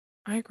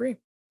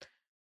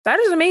 That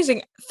is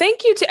amazing.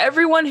 Thank you to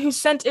everyone who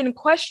sent in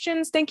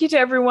questions. Thank you to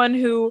everyone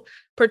who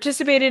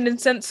participated and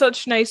sent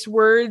such nice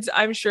words.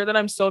 I'm sure that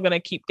I'm still going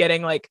to keep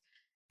getting like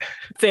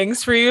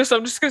things for you. So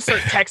I'm just going to start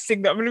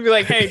texting them. I'm going to be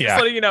like, hey, just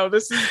letting you know,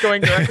 this is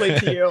going directly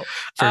to you.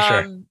 For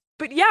sure.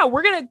 But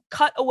we're going to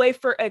cut away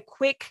for a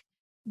quick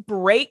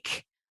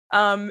break.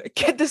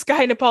 Get this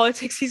guy into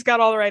politics. He's got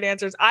all the right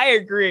answers. I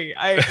agree.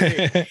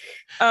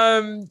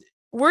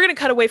 We're going to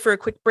cut away for a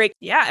quick break.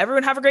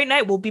 Everyone have a great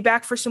night. We'll be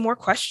back for some more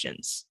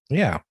questions.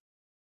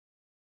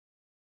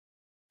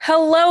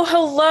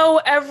 Hello,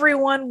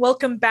 everyone.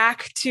 Welcome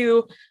back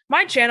to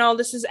my channel.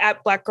 This is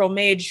at Black Girl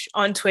Mage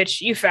on Twitch.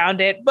 You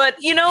found it. But,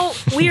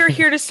 we are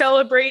here to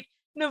celebrate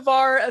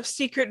Navarre of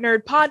Secret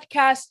Nerd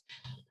Podcast.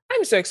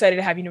 I'm so excited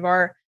to have you,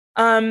 Navarre.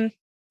 I'm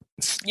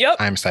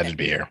excited to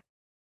be here.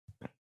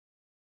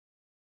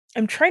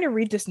 I'm trying to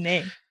read this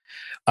name.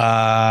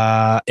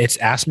 It's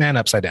Ass Man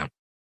Upside Down.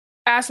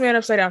 Ass Man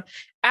Upside Down.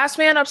 Ass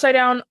Man Upside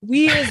Down.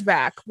 We is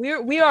back.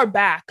 We are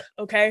back.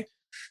 Okay.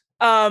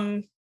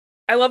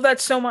 I love that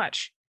so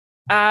much.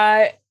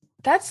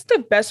 That's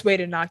the best way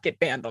to not get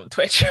banned on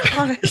Twitch.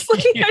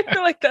 Honestly, I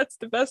feel like that's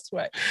the best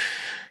way.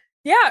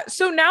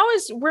 So now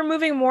we're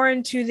moving more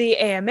into the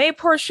AMA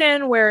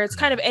portion, where it's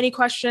kind of any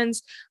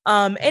questions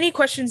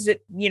that,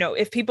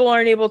 if people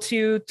aren't able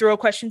to throw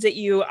questions at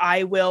you,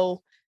 I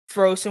will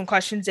throw some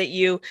questions at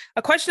you.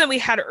 A question that we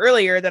had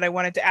earlier that I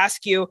wanted to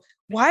ask you: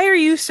 why are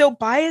you so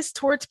biased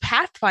towards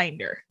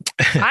Pathfinder?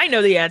 I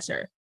know the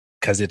answer.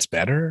 Because it's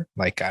better.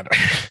 Like, I don't.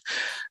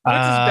 What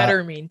does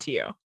better mean to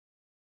you?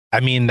 I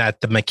mean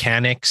that the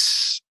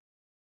mechanics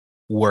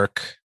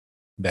work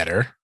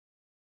better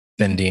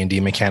than D&D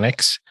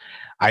mechanics.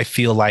 I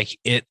feel like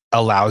it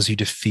allows you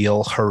to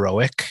feel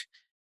heroic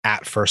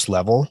at first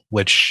level,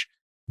 which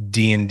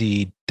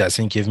D&D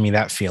doesn't give me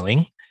that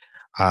feeling,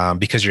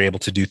 because you're able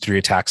to do 3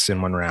 attacks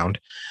in 1 round.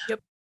 Yep.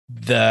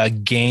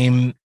 The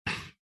game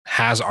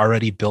has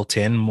already built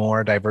in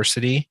more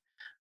diversity.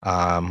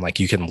 Like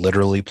you can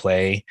literally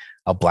play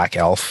a black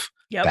elf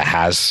that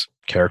has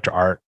character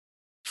art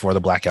for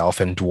the black elf,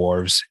 and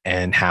dwarves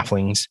and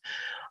halflings.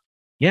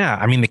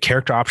 I mean, the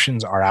character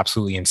options are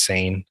absolutely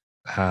insane.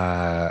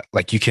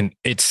 Like you could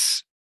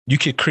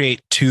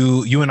create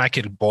 2, you and I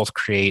could both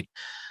create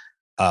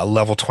a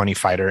level 20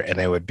 fighter, and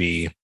they would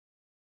be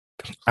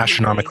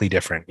astronomically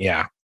different.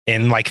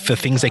 And like the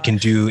things they can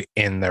do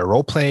in their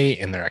role play,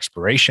 in their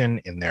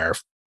exploration, in their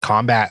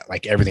combat,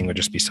 like everything would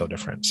just be so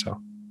different. So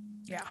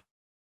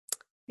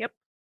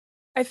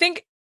I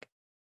think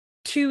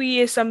 2E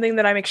is something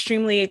that I'm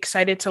extremely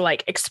excited to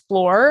like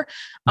explore.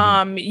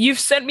 You've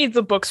sent me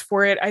the books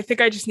for it. I think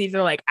I just need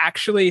to like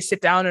actually sit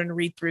down and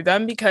read through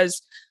them,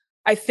 because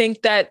I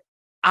think that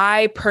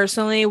I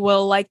personally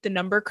will like the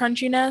number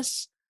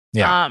crunchiness.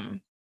 Yeah.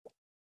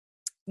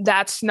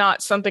 That's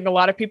not something a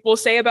lot of people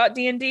say about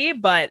D&D,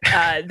 but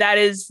that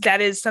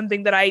is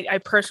something that I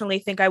personally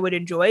think I would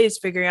enjoy, is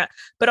figuring out.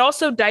 But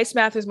also dice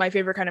math is my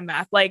favorite kind of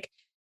math. Like,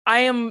 I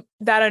am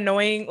that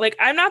annoying. Like,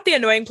 I'm not the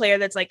annoying player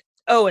that's like,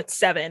 oh, it's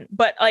 7.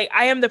 But like,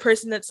 I am the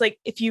person that's like,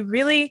 if you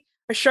really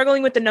are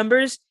struggling with the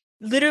numbers,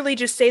 literally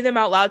just say them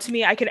out loud to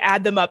me. I could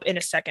add them up in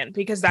a second,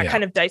 because that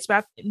kind of dice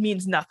math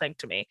means nothing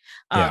to me.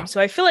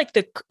 So I feel like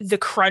the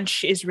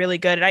crunch is really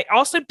good. And I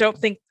also I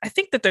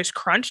think that there's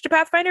crunch to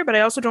Pathfinder, but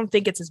I also don't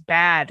think it's as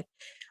bad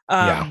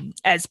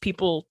as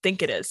people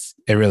think it is.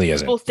 It really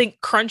isn't. People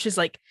think crunch is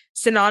like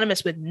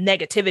synonymous with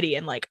negativity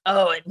and like,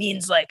 oh, it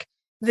means like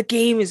the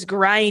game is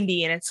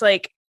grindy. And it's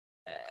like,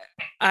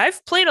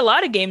 I've played a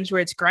lot of games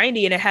where it's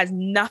grindy and it has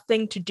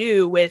nothing to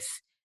do with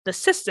the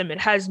system.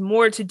 It has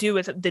more to do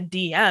with the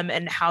DM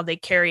and how they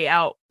carry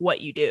out what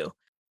you do.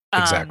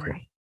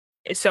 Exactly.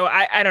 So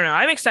I don't know.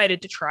 I'm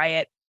excited to try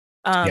it.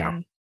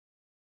 Assman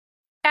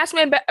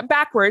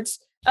backwards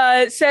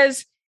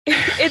says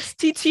it's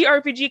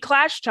TTRPG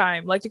clash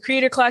time, like the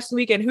creator clash the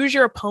weekend. Who's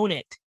your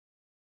opponent?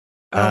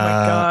 Oh my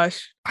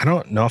gosh. I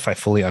don't know if I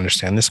fully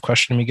understand this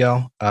question,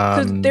 Miguel.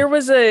 So there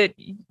was did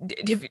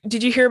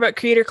you hear about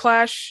Creator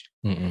Clash?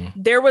 Mm-mm.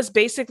 There was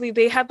basically,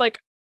 they had like,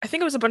 I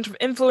think it was a bunch of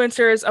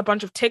influencers, a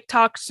bunch of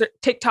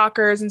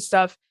TikTokers and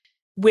stuff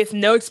with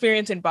no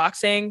experience in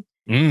boxing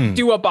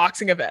do a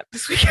boxing event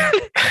this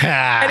weekend.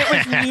 And it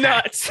was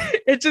nuts.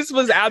 It just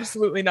was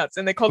absolutely nuts.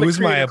 And they called Who's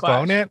it Creator my Clash.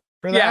 opponent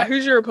for that? Yeah,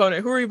 who's your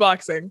opponent? Who are you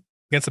boxing?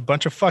 Against a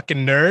bunch of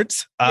fucking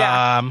nerds.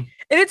 Yeah. And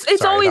it's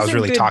sorry, always that was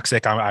really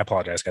toxic. I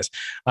apologize, guys.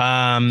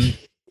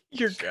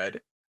 You're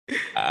good.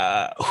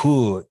 I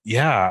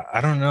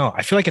don't know.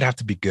 I feel like it'd have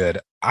to be good.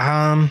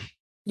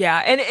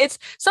 Yeah, and it's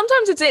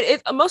sometimes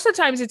most of the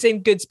times it's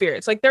in good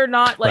spirits. Like, they're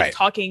not like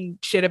talking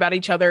shit about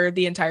each other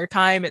the entire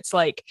time. It's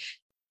like,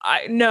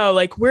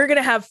 like, we're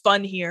gonna have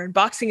fun here, and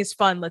boxing is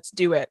fun. Let's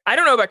do it. I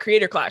don't know about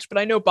Creator Clash, but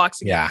I know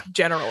boxing in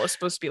general is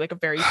supposed to be like a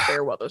very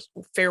fair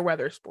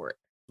weather sport.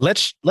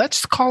 Let's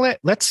call it.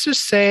 Let's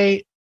just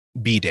say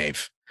B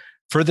Dave,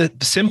 for the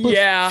simple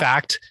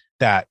fact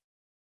that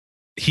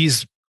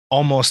he's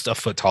almost a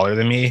foot taller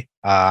than me.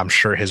 I'm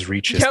sure his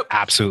reach is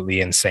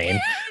absolutely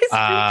insane.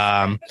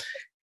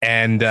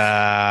 And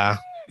I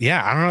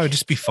don't know, it'd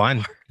just be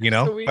fun, you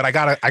know. But I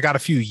got a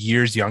few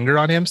years younger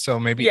on him, so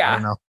maybe I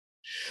don't know.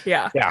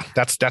 Yeah,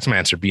 that's my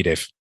answer. B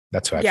Dave.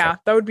 That's who I think.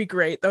 That would be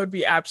great. That would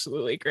be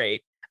absolutely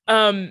great.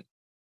 I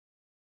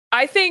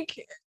think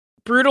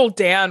Brutal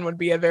Dan would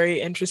be a very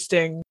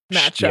interesting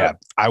matchup. Yeah,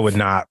 I would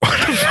not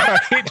want to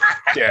fight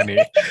Danny.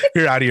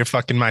 You're out of your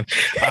fucking mind.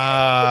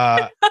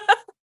 I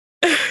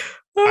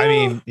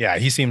mean,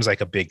 he seems like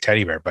a big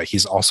teddy bear, but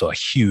he's also a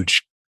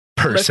huge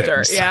person.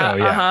 Lifter.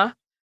 So,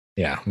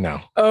 yeah,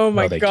 no. Oh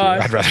my god.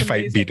 I'd rather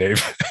fight B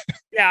Dave.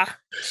 Yeah.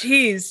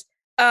 Jeez.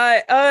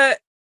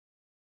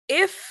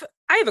 If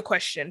I have a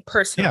question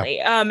personally,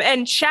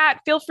 and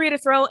chat, feel free to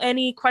throw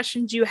any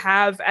questions you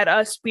have at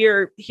us.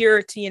 We're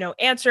here to,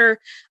 answer.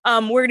 We're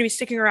going to be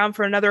sticking around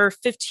for another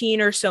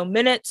 15 or so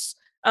minutes.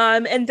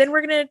 And then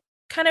we're going to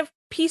kind of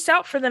peace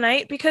out for the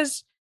night,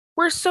 because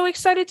we're so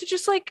excited to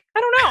just like,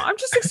 I don't know. I'm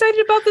just excited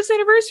about this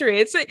anniversary.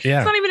 It's not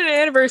even an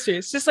anniversary.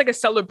 It's just like a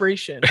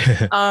celebration.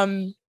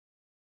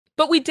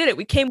 But we did it.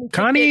 We came.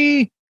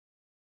 Connie,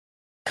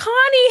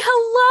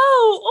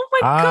 hello. Oh my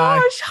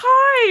gosh.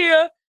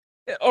 Hi.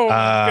 Oh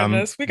my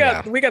goodness. We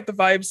got the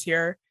vibes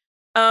here.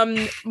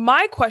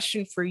 My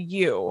question for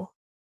you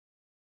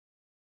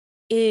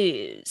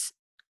is,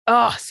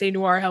 say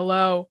Noir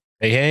hello.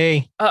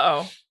 Hey.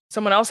 Uh-oh.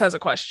 Someone else has a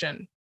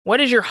question.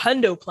 What is your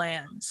hundo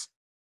plans?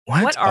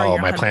 What are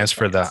my plans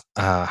for the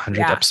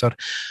 100th episode?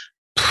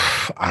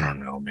 I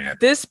don't know, man.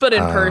 This, but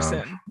in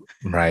person.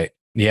 Right.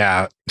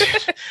 Yeah.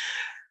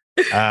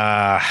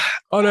 I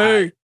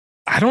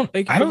don't.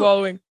 Thank you for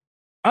following.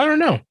 I don't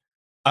know.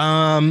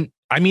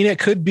 I mean, it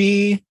could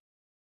be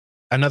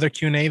another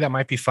Q&A that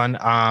might be fun.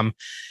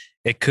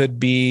 It could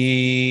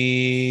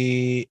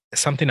be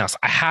something else.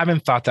 I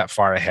haven't thought that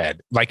far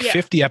ahead. Like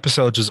 50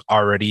 episodes is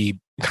already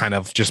kind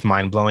of just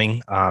mind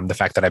blowing. The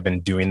fact that I've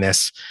been doing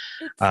this.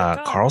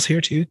 Carl's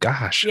here too.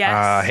 Gosh.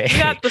 Yes. Hey.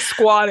 We got the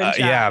squad in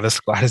chat. The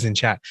squad is in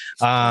chat.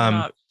 So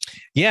I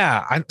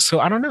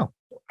don't know.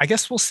 I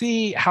guess we'll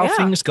see how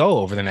things go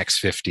over the next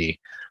 50.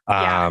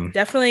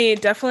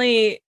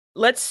 Definitely.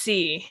 Let's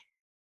see.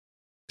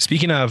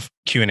 Speaking of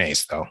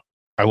Q&As, though,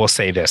 I will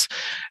say this.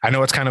 I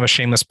know it's kind of a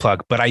shameless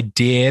plug, but I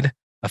did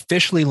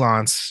officially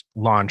launch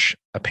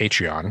a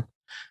Patreon.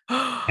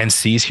 And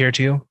C's here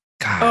too.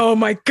 God, oh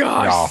my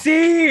gosh,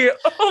 C!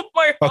 Oh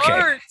my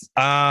heart.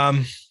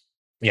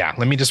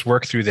 Let me just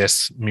work through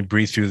this. Let me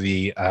breathe through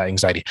the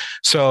anxiety.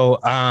 So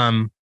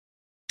I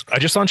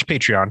just launched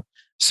Patreon.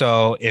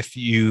 So if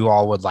you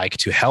all would like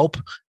to help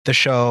the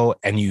show,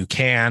 and you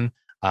can,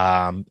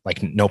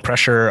 no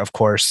pressure, of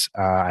course.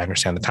 I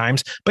understand the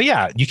times, but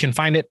you can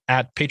find it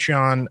at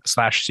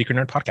Patreon/Secret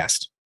Nerd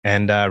Podcast,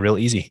 and real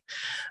easy.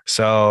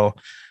 So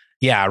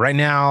Yeah, right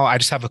now I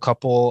just have a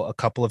couple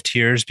of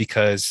tiers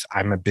because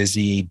I'm a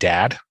busy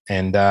dad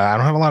and I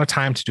don't have a lot of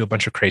time to do a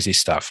bunch of crazy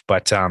stuff.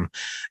 But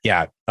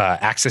yeah,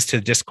 access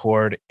to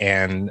Discord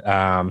and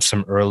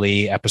some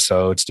early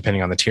episodes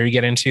depending on the tier you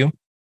get into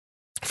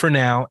for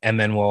now, and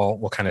then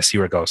we'll kind of see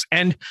where it goes.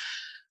 And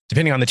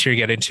depending on the tier you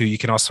get into, you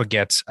can also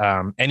get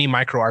any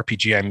micro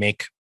RPG I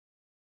make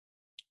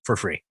for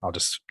free. I'll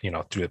just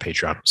through the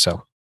Patreon.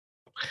 So,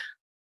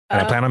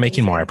 and I plan on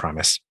making more. I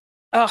promise.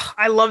 Oh,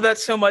 I love that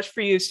so much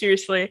for you.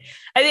 Seriously,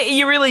 I think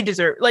you really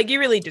deserve. You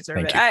really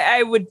deserve it.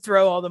 I would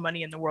throw all the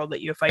money in the world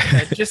at you if I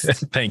could. Just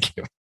thank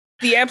you.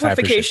 The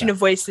amplification of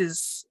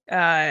voices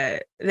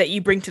that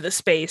you bring to the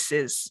space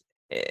is.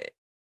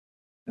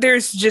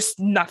 There's just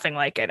nothing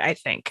like it. I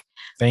think.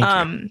 Thank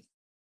you.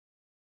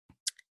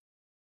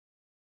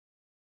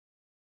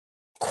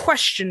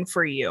 Question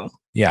for you.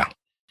 Yeah.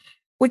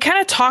 We kind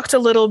of talked a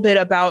little bit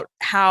about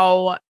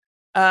how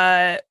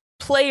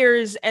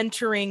players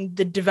entering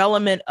the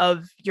development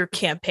of your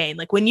campaign,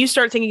 like when you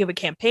start thinking of a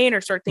campaign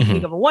or start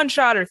thinking of a one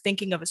shot or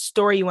thinking of a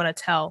story you want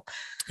to tell.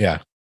 Yeah.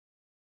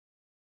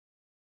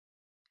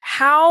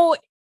 How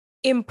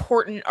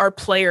important are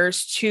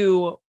players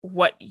to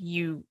what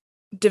you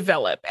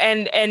develop?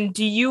 And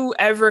do you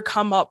ever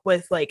come up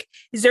with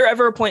is there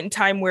ever a point in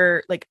time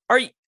where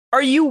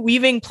are you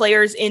weaving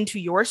players into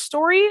your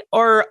story,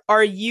 or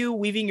are you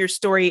weaving your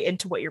story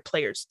into what your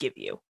players give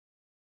you?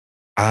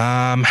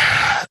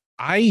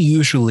 I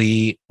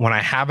usually, when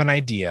I have an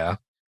idea,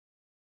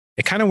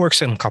 it kind of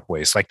works in a couple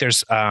ways.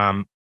 There's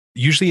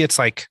usually it's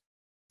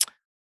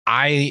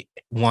I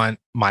want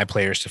my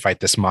players to fight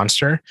this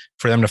monster.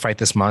 For them to fight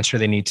this monster,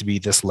 they need to be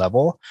this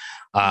level.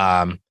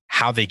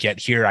 How they get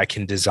here, I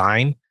can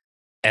design,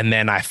 and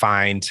then I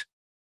find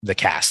the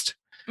cast.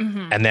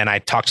 And then I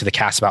talk to the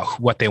cast about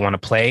what they want to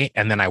play,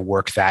 and then I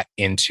work that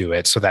into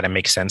it so that it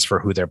makes sense for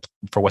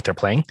what they're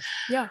playing.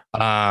 Yeah.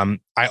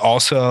 I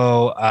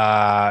also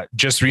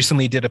just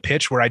recently did a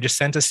pitch where I just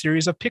sent a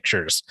series of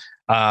pictures,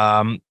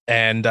 and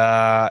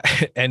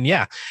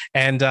yeah,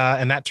 and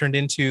that turned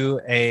into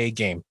a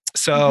game.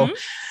 So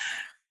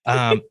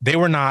they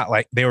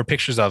were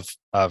pictures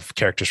of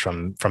characters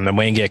from the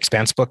Mwenge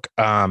Expanse book.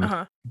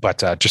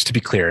 But just to be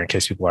clear, in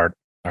case people are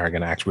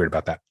going to act weird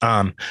about that.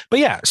 But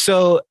yeah,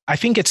 so I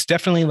think it's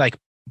definitely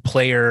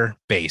player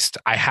based.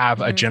 I have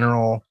a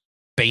general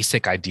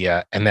basic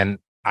idea, and then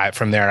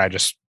from there,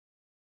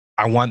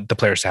 I want the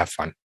players to have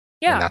fun.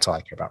 Yeah. And that's all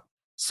I care about.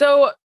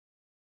 So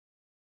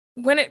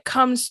when it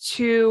comes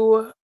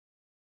to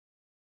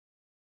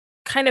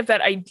kind of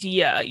that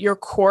idea, your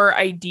core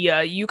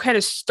idea, you kind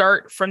of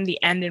start from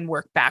the end and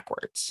work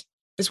backwards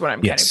is what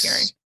I'm kind of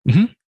hearing.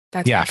 Mm-hmm.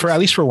 That's at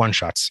least for one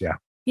shots. Yeah.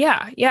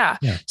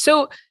 Yeah.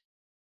 So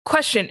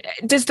question,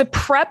 does the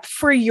prep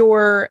for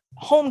your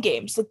home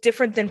games look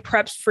different than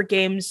preps for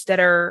games that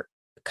are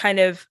kind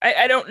of,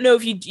 I don't know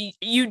if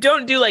you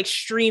don't do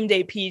streamed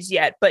APs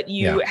yet, but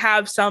you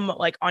have some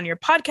on your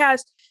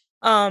podcast.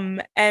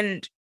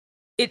 And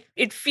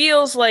it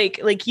feels like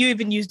you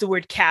even used the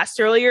word cast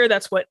earlier.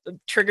 That's what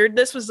triggered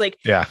this was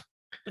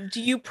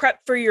do you prep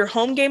for your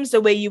home games the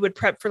way you would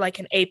prep for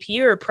an AP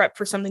or prep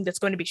for something that's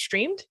going to be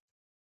streamed?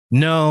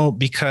 No,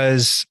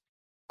 because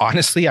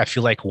honestly, I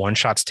feel like one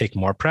shots take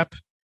more prep.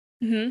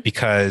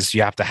 Because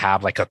you have to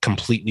have a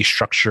completely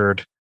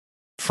structured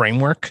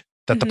framework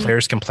that the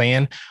players can play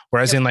in.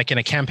 Whereas in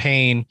a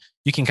campaign,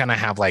 you can kind of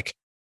have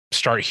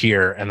start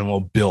here and then we'll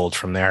build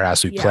from there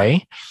as we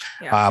play.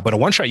 Yeah. But a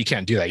one shot, you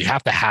can't do that. You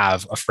have to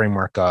have a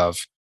framework of,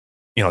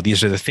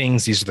 these are the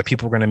things, these are the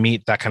people we're going to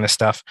meet, that kind of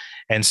stuff.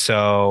 And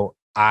so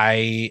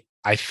I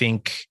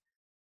think,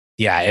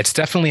 yeah, it's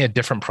definitely a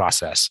different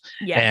process.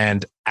 Yeah.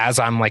 And as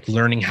I'm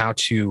learning how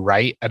to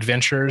write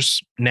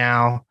adventures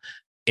now,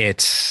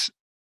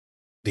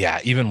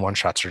 even one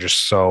shots are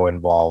just so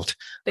involved.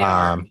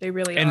 They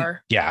really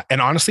are. Yeah.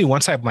 And honestly,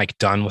 once I'm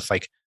done with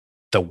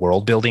the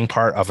world building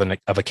part of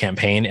a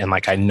campaign, and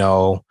I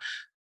know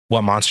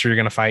what monster you're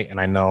going to fight, and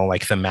I know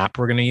the map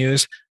we're going to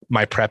use,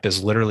 my prep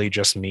is literally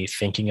just me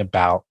thinking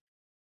about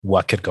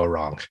what could go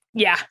wrong.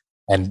 Yeah.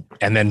 And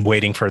then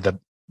waiting for the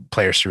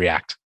players to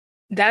react.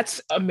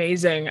 That's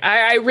amazing.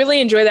 I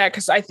really enjoy that,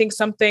 because I think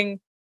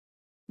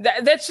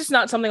that's just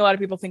not something a lot of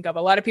people think of.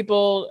 A lot of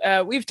people,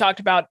 we've talked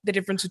about the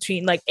difference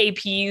between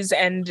APs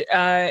and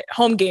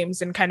home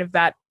games and kind of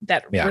that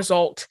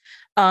result.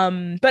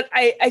 But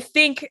I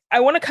think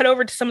I want to cut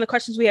over to some of the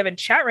questions we have in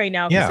chat right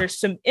now, because there's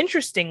some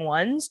interesting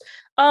ones.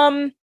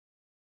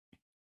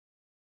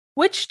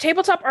 Which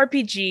tabletop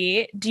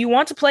RPG do you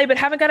want to play but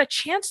haven't got a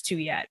chance to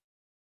yet?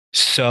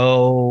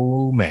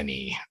 So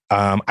many.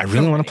 I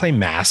really want to play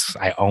Masks.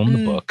 I own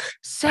the book.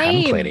 Same. I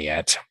haven't played it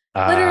yet.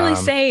 Literally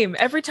same.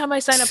 Every time I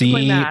sign up to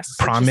play Masks,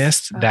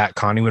 promised that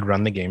Connie would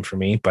run the game for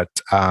me, but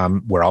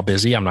we're all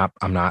busy. I'm not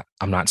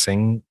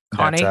saying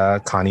Connie.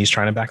 That Connie's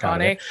trying to back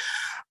out of it.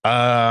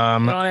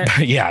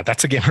 Yeah,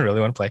 that's a game I really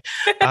want to play.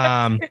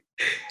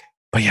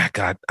 But yeah,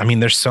 God,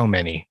 there's so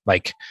many.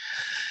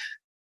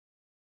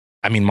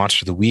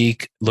 Monster of the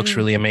Week looks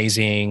really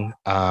amazing.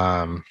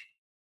 But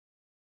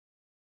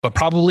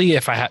probably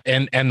if I have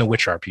and the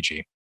Witcher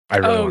RPG. I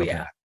really Oh want to play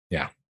yeah.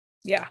 that.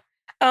 Yeah.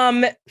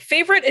 Yeah.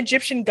 Favorite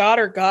Egyptian god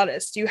or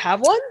goddess? Do you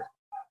have one?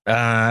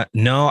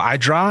 No, I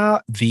draw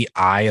the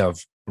Eye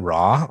of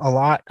Ra a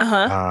lot.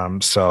 Uh-huh.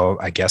 So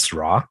I guess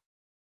Ra,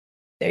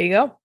 There you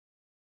go.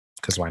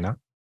 because why not?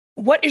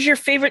 What is your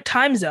favorite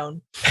time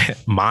zone?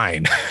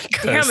 Mine, Damn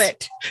because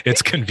it.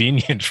 it's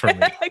convenient for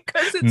me.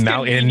 Because it's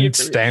Mountain convenient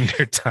for you.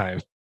 Standard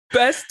Time.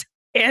 Best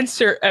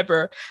answer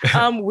ever.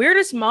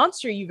 Weirdest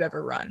monster you've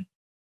ever run?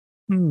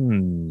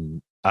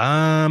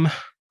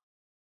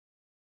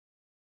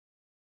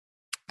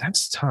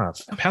 That's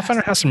tough.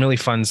 Pathfinder has some really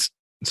fun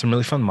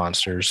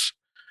monsters.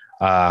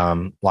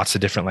 Lots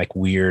of different like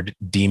weird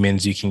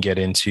demons you can get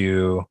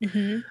into.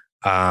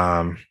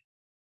 Mm-hmm.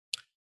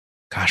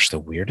 Gosh, the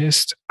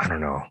weirdest, I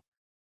don't know.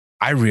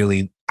 I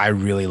really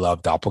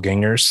love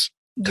doppelgangers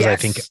because I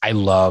think I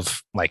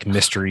love like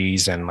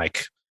mysteries and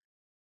like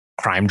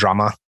crime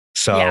drama.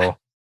 So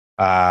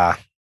yeah,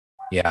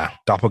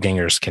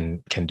 doppelgangers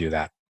can do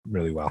that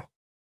really well.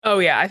 Oh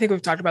yeah, I think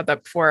we've talked about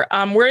that before.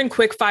 We're in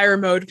quick fire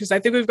mode because I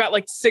think we've got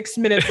like 6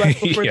 minutes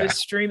left before Yeah. this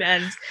stream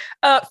ends.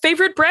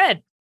 Favorite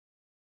bread?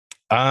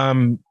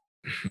 I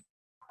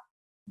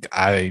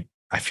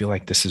feel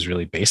like this is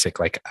really basic.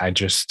 Like I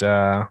just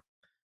God,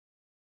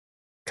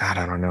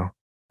 I don't know.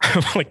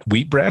 Like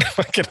wheat bread.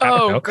 Like, I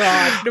don't know.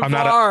 God, I'm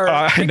not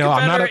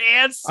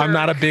I'm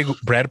not a big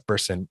bread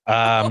person.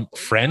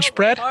 French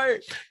bread,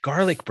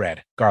 garlic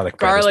bread is my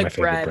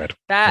favorite bread.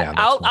 That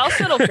I'll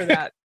settle for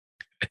that.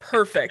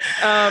 Perfect.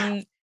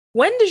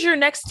 When does your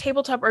next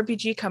tabletop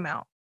RPG come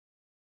out?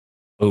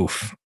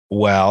 Oof.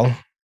 Well,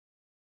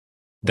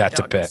 that's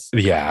a bit.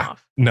 Yeah.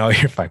 No,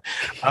 you're fine.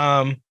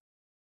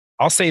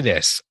 I'll say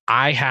this.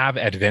 I have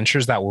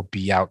adventures that will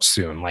be out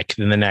soon, like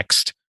in the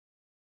next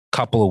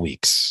couple of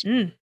weeks.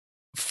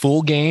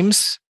 Full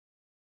games.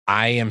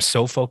 I am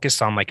so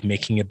focused on like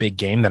making a big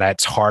game that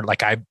it's hard.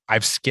 Like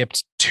I've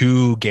skipped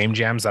 2 game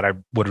jams that I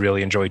would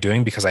really enjoy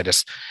doing because I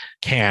just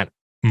can't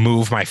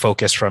move my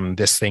focus from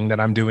this thing that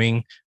I'm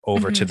doing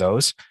over to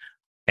those.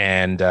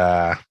 And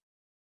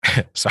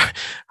sorry,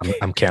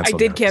 I'm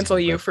canceled. I did cancel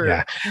you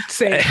for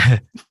saying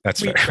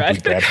that's wheat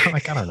bread. I'm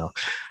like, I don't know.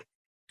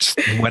 Just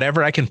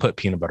whatever I can put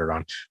peanut butter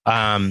on.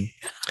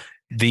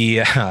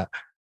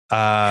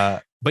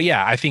 But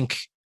yeah, I think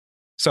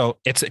so.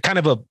 It's kind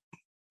of a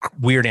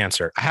weird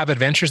answer. I have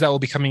adventures that will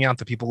be coming out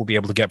that people will be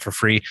able to get for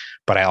free,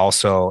 but I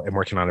also am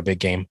working on a big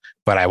game,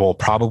 but I will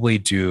probably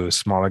do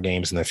smaller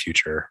games in the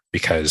future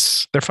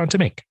because they're fun to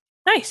make.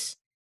 Nice.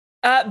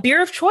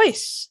 Beer of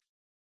choice.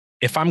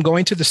 If I'm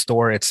going to the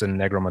store, it's a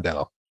Negro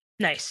Modelo.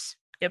 Nice.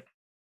 Yep.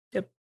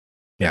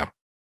 Yeah.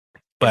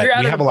 But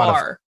we have a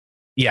lot of,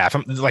 if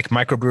I'm like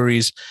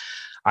microbreweries,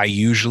 I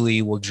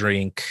usually will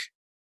drink.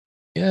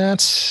 Yeah,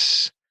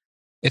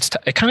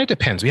 it kind of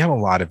depends. We have a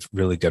lot of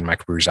really good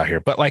microbreweries out here,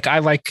 but like I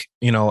like,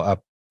 a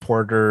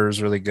porter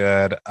is really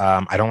good.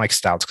 I don't like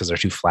stouts because they're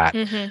too flat.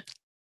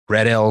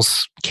 Red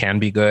ales can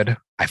be good.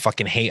 I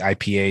fucking hate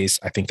IPAs.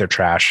 I think they're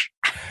trash.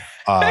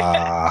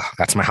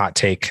 That's my hot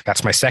take.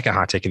 That's my second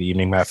hot take of the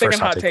evening. My first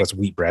hot take was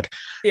wheat bread.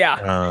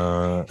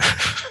 Yeah.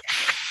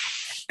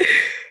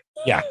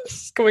 Yeah.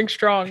 It's going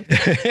strong.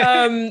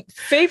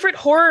 Favorite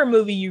horror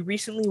movie you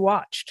recently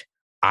watched?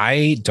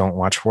 I don't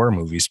watch horror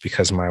movies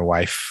because my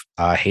wife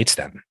hates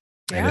them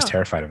and is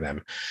terrified of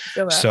them.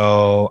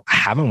 So I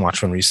haven't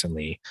watched one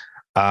recently.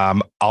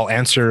 I'll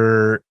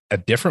answer a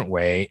different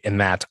way in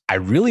that I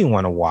really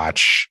want to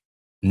watch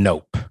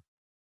Nope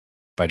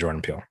by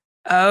Jordan Peele.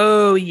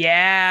 Oh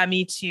yeah,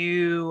 me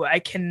too.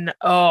 Anything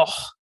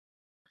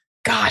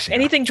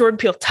Jordan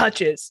Peele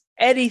touches,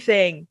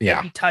 anything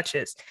that he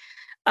touches.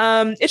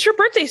 It's your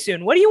birthday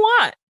soon. What do you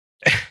want?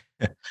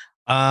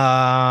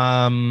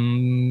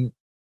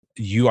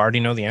 You already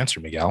know the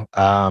answer, Miguel.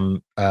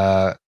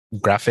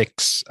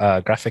 Graphic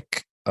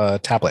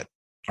tablet,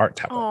 art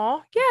tablet.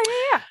 Oh,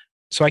 yeah.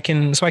 So I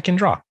can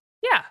draw.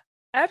 Yeah,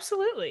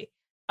 absolutely.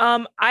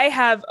 I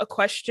have a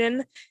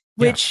question,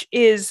 which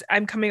is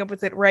I'm coming up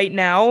with it right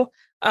now.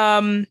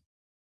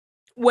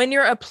 When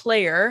you're a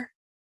player,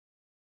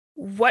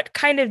 what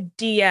kind of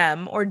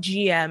DM or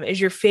GM is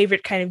your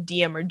favorite kind of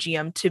DM or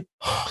GM to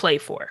play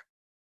for?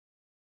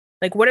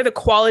 Like, what are the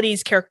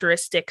qualities,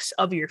 characteristics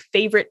of your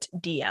favorite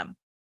DM?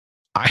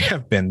 I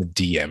have been the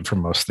DM for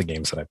most of the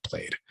games that I've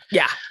played.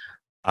 Yeah.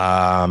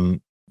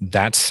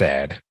 That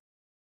said,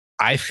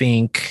 I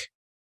think,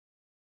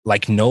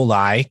 like, no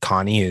lie,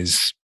 Connie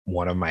is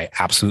one of my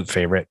absolute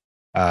favorite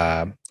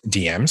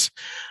DMs.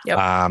 Yep,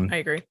 I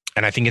agree.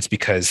 And I think it's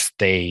because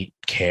they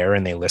care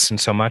and they listen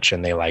so much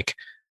and they like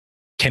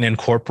can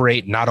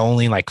incorporate not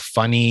only like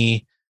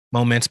funny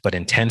moments, but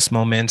intense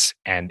moments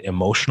and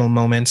emotional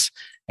moments.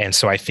 And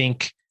so I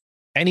think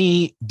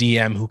any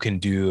DM who can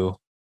do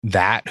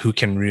that, who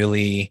can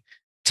really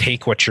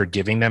take what you're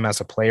giving them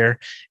as a player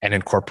and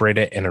incorporate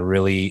it in a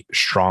really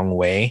strong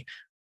way.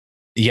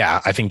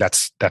 Yeah, I think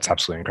that's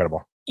absolutely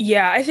incredible.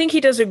 Yeah, I think he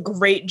does a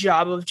great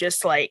job of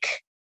just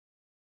like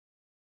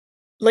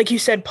you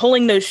said,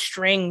 pulling those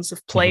strings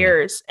of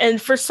players.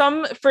 And for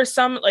some,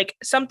 like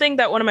something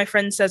that one of my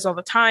friends says all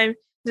the time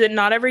that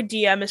not every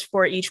DM is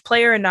for each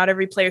player and not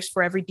every player is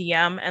for every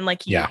DM. And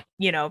like,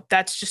 you know,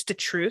 that's just the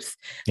truth.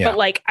 Yeah. But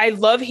like, I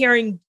love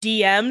hearing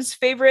DM's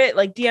favorite,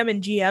 like DM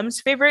and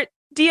GM's favorite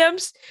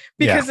DMs,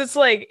 because it's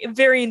like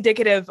very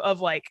indicative of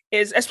like,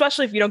 is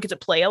especially if you don't get to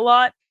play a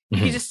lot. You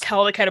can just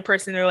tell the kind of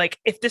person they're like,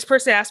 if this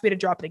person asked me to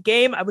drop in a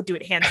game, I would do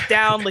it hands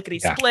down, lickety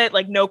split,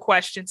 like no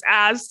questions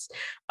asked.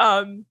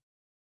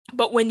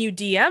 But when you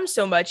DM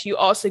so much, you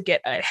also get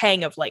a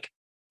hang of like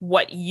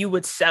what you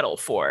would settle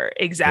for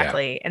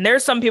exactly. And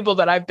there's some people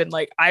that I've been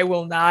like,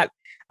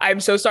 I'm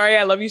so sorry.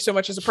 I love you so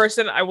much as a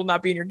person. I will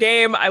not be in your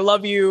game. I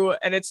love you.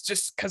 And it's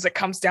just because it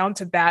comes down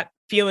to that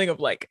feeling of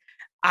like,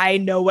 I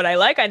know what I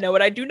like. I know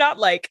what I do not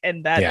like.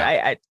 And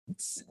that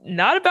it's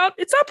not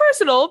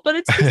personal, but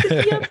it's just a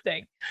DM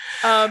thing.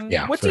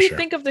 What do you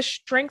think of the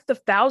Strength of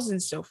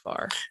Thousands so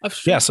far?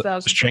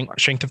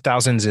 Strength of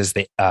Thousands is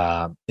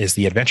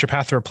the adventure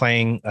path we're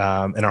playing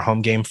in our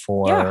home game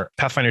for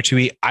Pathfinder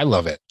 2e. I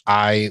love it.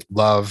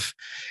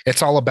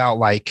 It's all about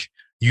like,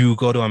 you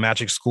go to a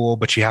magic school,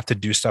 but you have to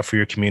do stuff for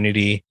your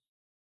community.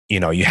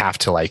 You know, you have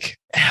to like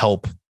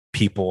help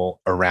people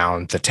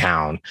around the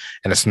town,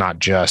 and it's not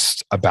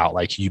just about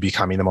like you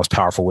becoming the most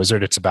powerful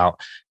wizard. It's about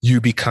you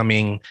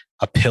becoming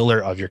a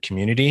pillar of your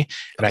community,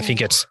 and I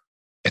think it's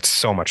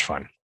so much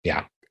fun.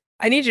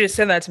 I need you to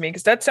send that to me,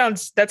 because that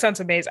sounds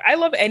amazing. I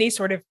love any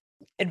sort of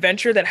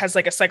adventure that has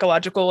like a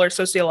psychological or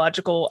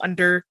sociological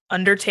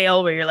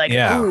undertale where you're like,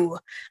 ooh,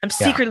 I'm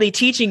secretly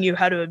teaching you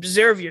how to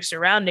observe your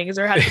surroundings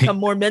or how to become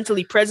more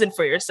mentally present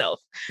for yourself.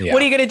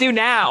 What are you gonna do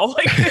now?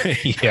 Like,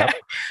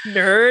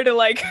 nerd.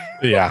 Like,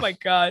 oh my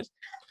gosh,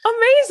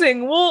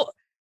 amazing. Well,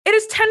 it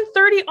is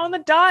 10:30 on the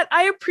dot.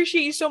 I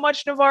appreciate you so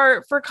much,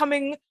 Navarre, for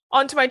coming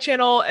onto my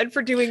channel and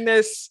for doing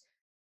this.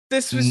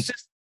 This was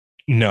just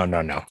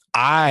no.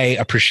 I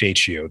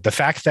appreciate you. The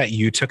fact that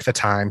you took the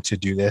time to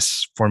do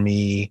this for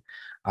me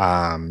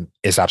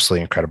is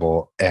absolutely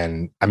incredible.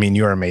 And I mean,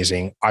 you're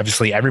amazing.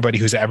 Obviously, everybody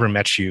who's ever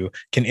met you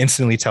can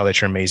instantly tell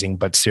that you're amazing,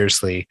 but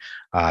seriously,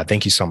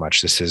 thank you so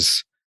much. This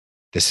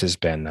has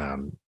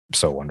been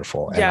so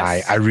wonderful. And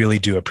I really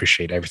do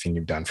appreciate everything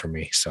you've done for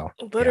me. So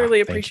literally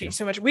appreciate you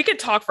so much. We could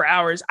talk for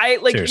hours.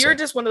 Seriously. You're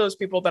just one of those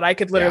people that I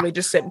could literally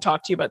just sit and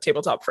talk to you about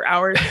tabletop for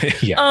hours.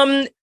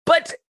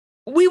 But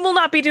we will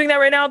not be doing that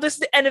right now. This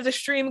is the end of the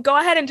stream. Go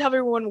ahead and tell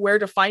everyone where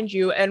to find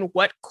you and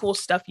what cool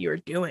stuff you're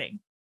doing.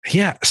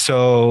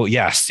 So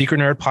Secret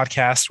Nerd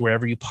Podcast,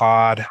 wherever you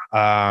pod.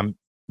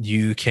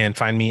 You can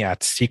find me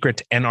at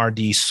Secret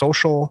NRD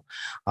Social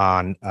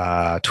on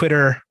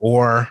Twitter,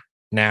 or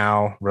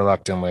now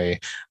reluctantly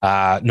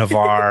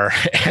Navarre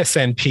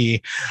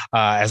SNP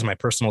as my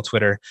personal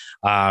Twitter,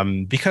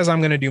 because I'm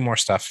going to do more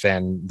stuff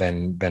than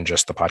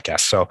just the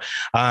podcast. So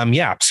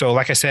so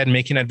like I said,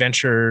 making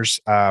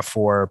adventures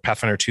for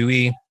Pathfinder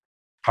 2e.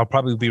 I'll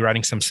probably be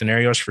writing some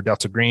scenarios for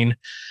Delta Green.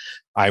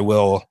 I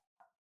will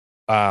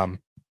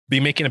be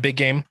making a big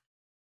game,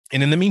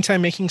 and in the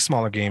meantime making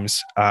smaller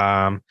games,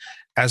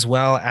 as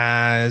well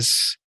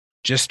as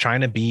just trying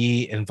to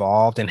be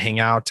involved and hang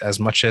out as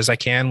much as I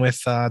can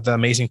with the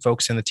amazing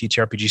folks in the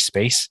TTRPG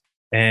space.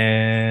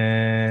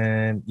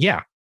 And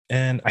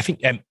and I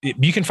think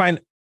you can find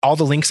all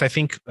the links. I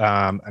think,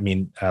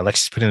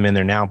 Lexi's putting them in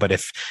there now, but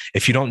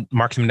if you don't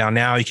mark them down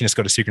now, you can just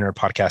go to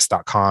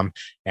secretnerdpodcast.com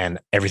and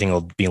everything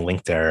will be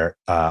linked there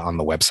on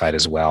the website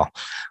as well.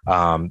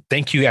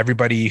 Thank you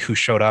everybody who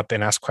showed up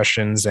and asked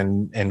questions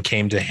and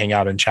came to hang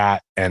out and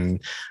chat.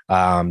 And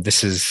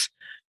this is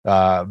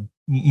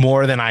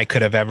more than I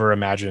could have ever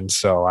imagined.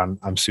 So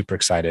I'm super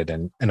excited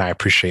and I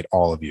appreciate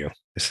all of you.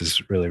 This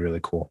is really, really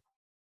cool.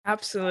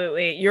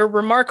 Absolutely. You're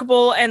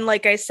remarkable. And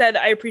like I said,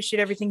 I appreciate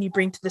everything you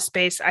bring to the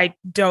space. I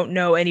don't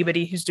know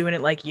anybody who's doing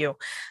it like you.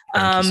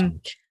 Thank you so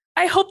much.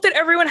 I hope that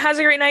everyone has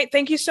a great night.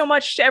 Thank you so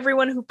much to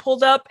everyone who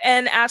pulled up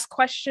and asked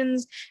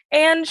questions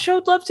and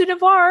showed love to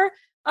Navarre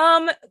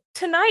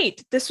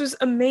tonight. This was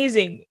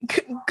amazing.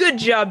 Good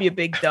job, you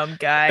big dumb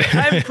guy.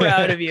 I'm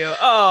proud of you.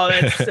 Oh,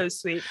 that's so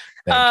sweet.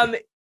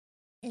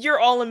 You're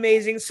all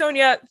amazing.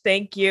 Sonia,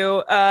 thank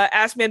you.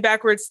 Ask Man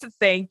Backwards,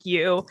 thank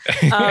you.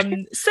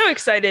 So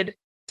excited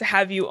to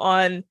have you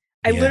on.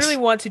 I literally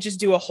want to just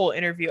do a whole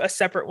interview, a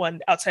separate one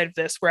outside of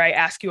this, where I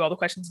ask you all the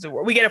questions of the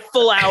world. We get a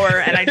full hour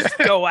and I just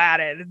go at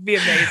it. It'd be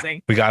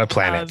amazing. We got to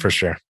plan it for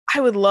sure.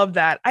 I would love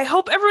that. I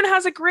hope everyone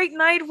has a great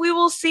night. We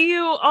will see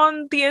you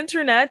on the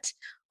internet,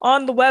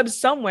 on the web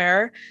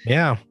somewhere.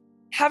 Yeah.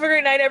 Have a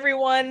great night,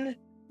 everyone.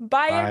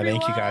 Bye everyone.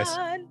 Thank you, guys.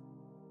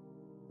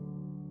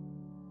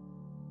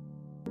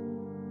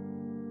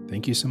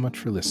 Thank you so much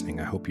for listening.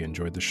 I hope you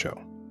enjoyed the show.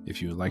 If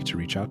you would like to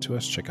reach out to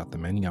us, check out the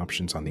many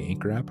options on the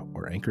Anchor app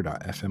or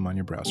anchor.fm on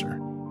your browser.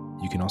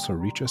 You can also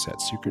reach us at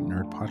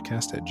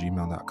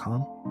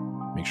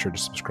secretnerdpodcast@gmail.com. Make sure to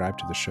subscribe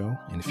to the show,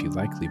 and if you'd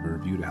like, leave a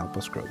review to help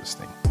us grow this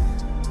thing.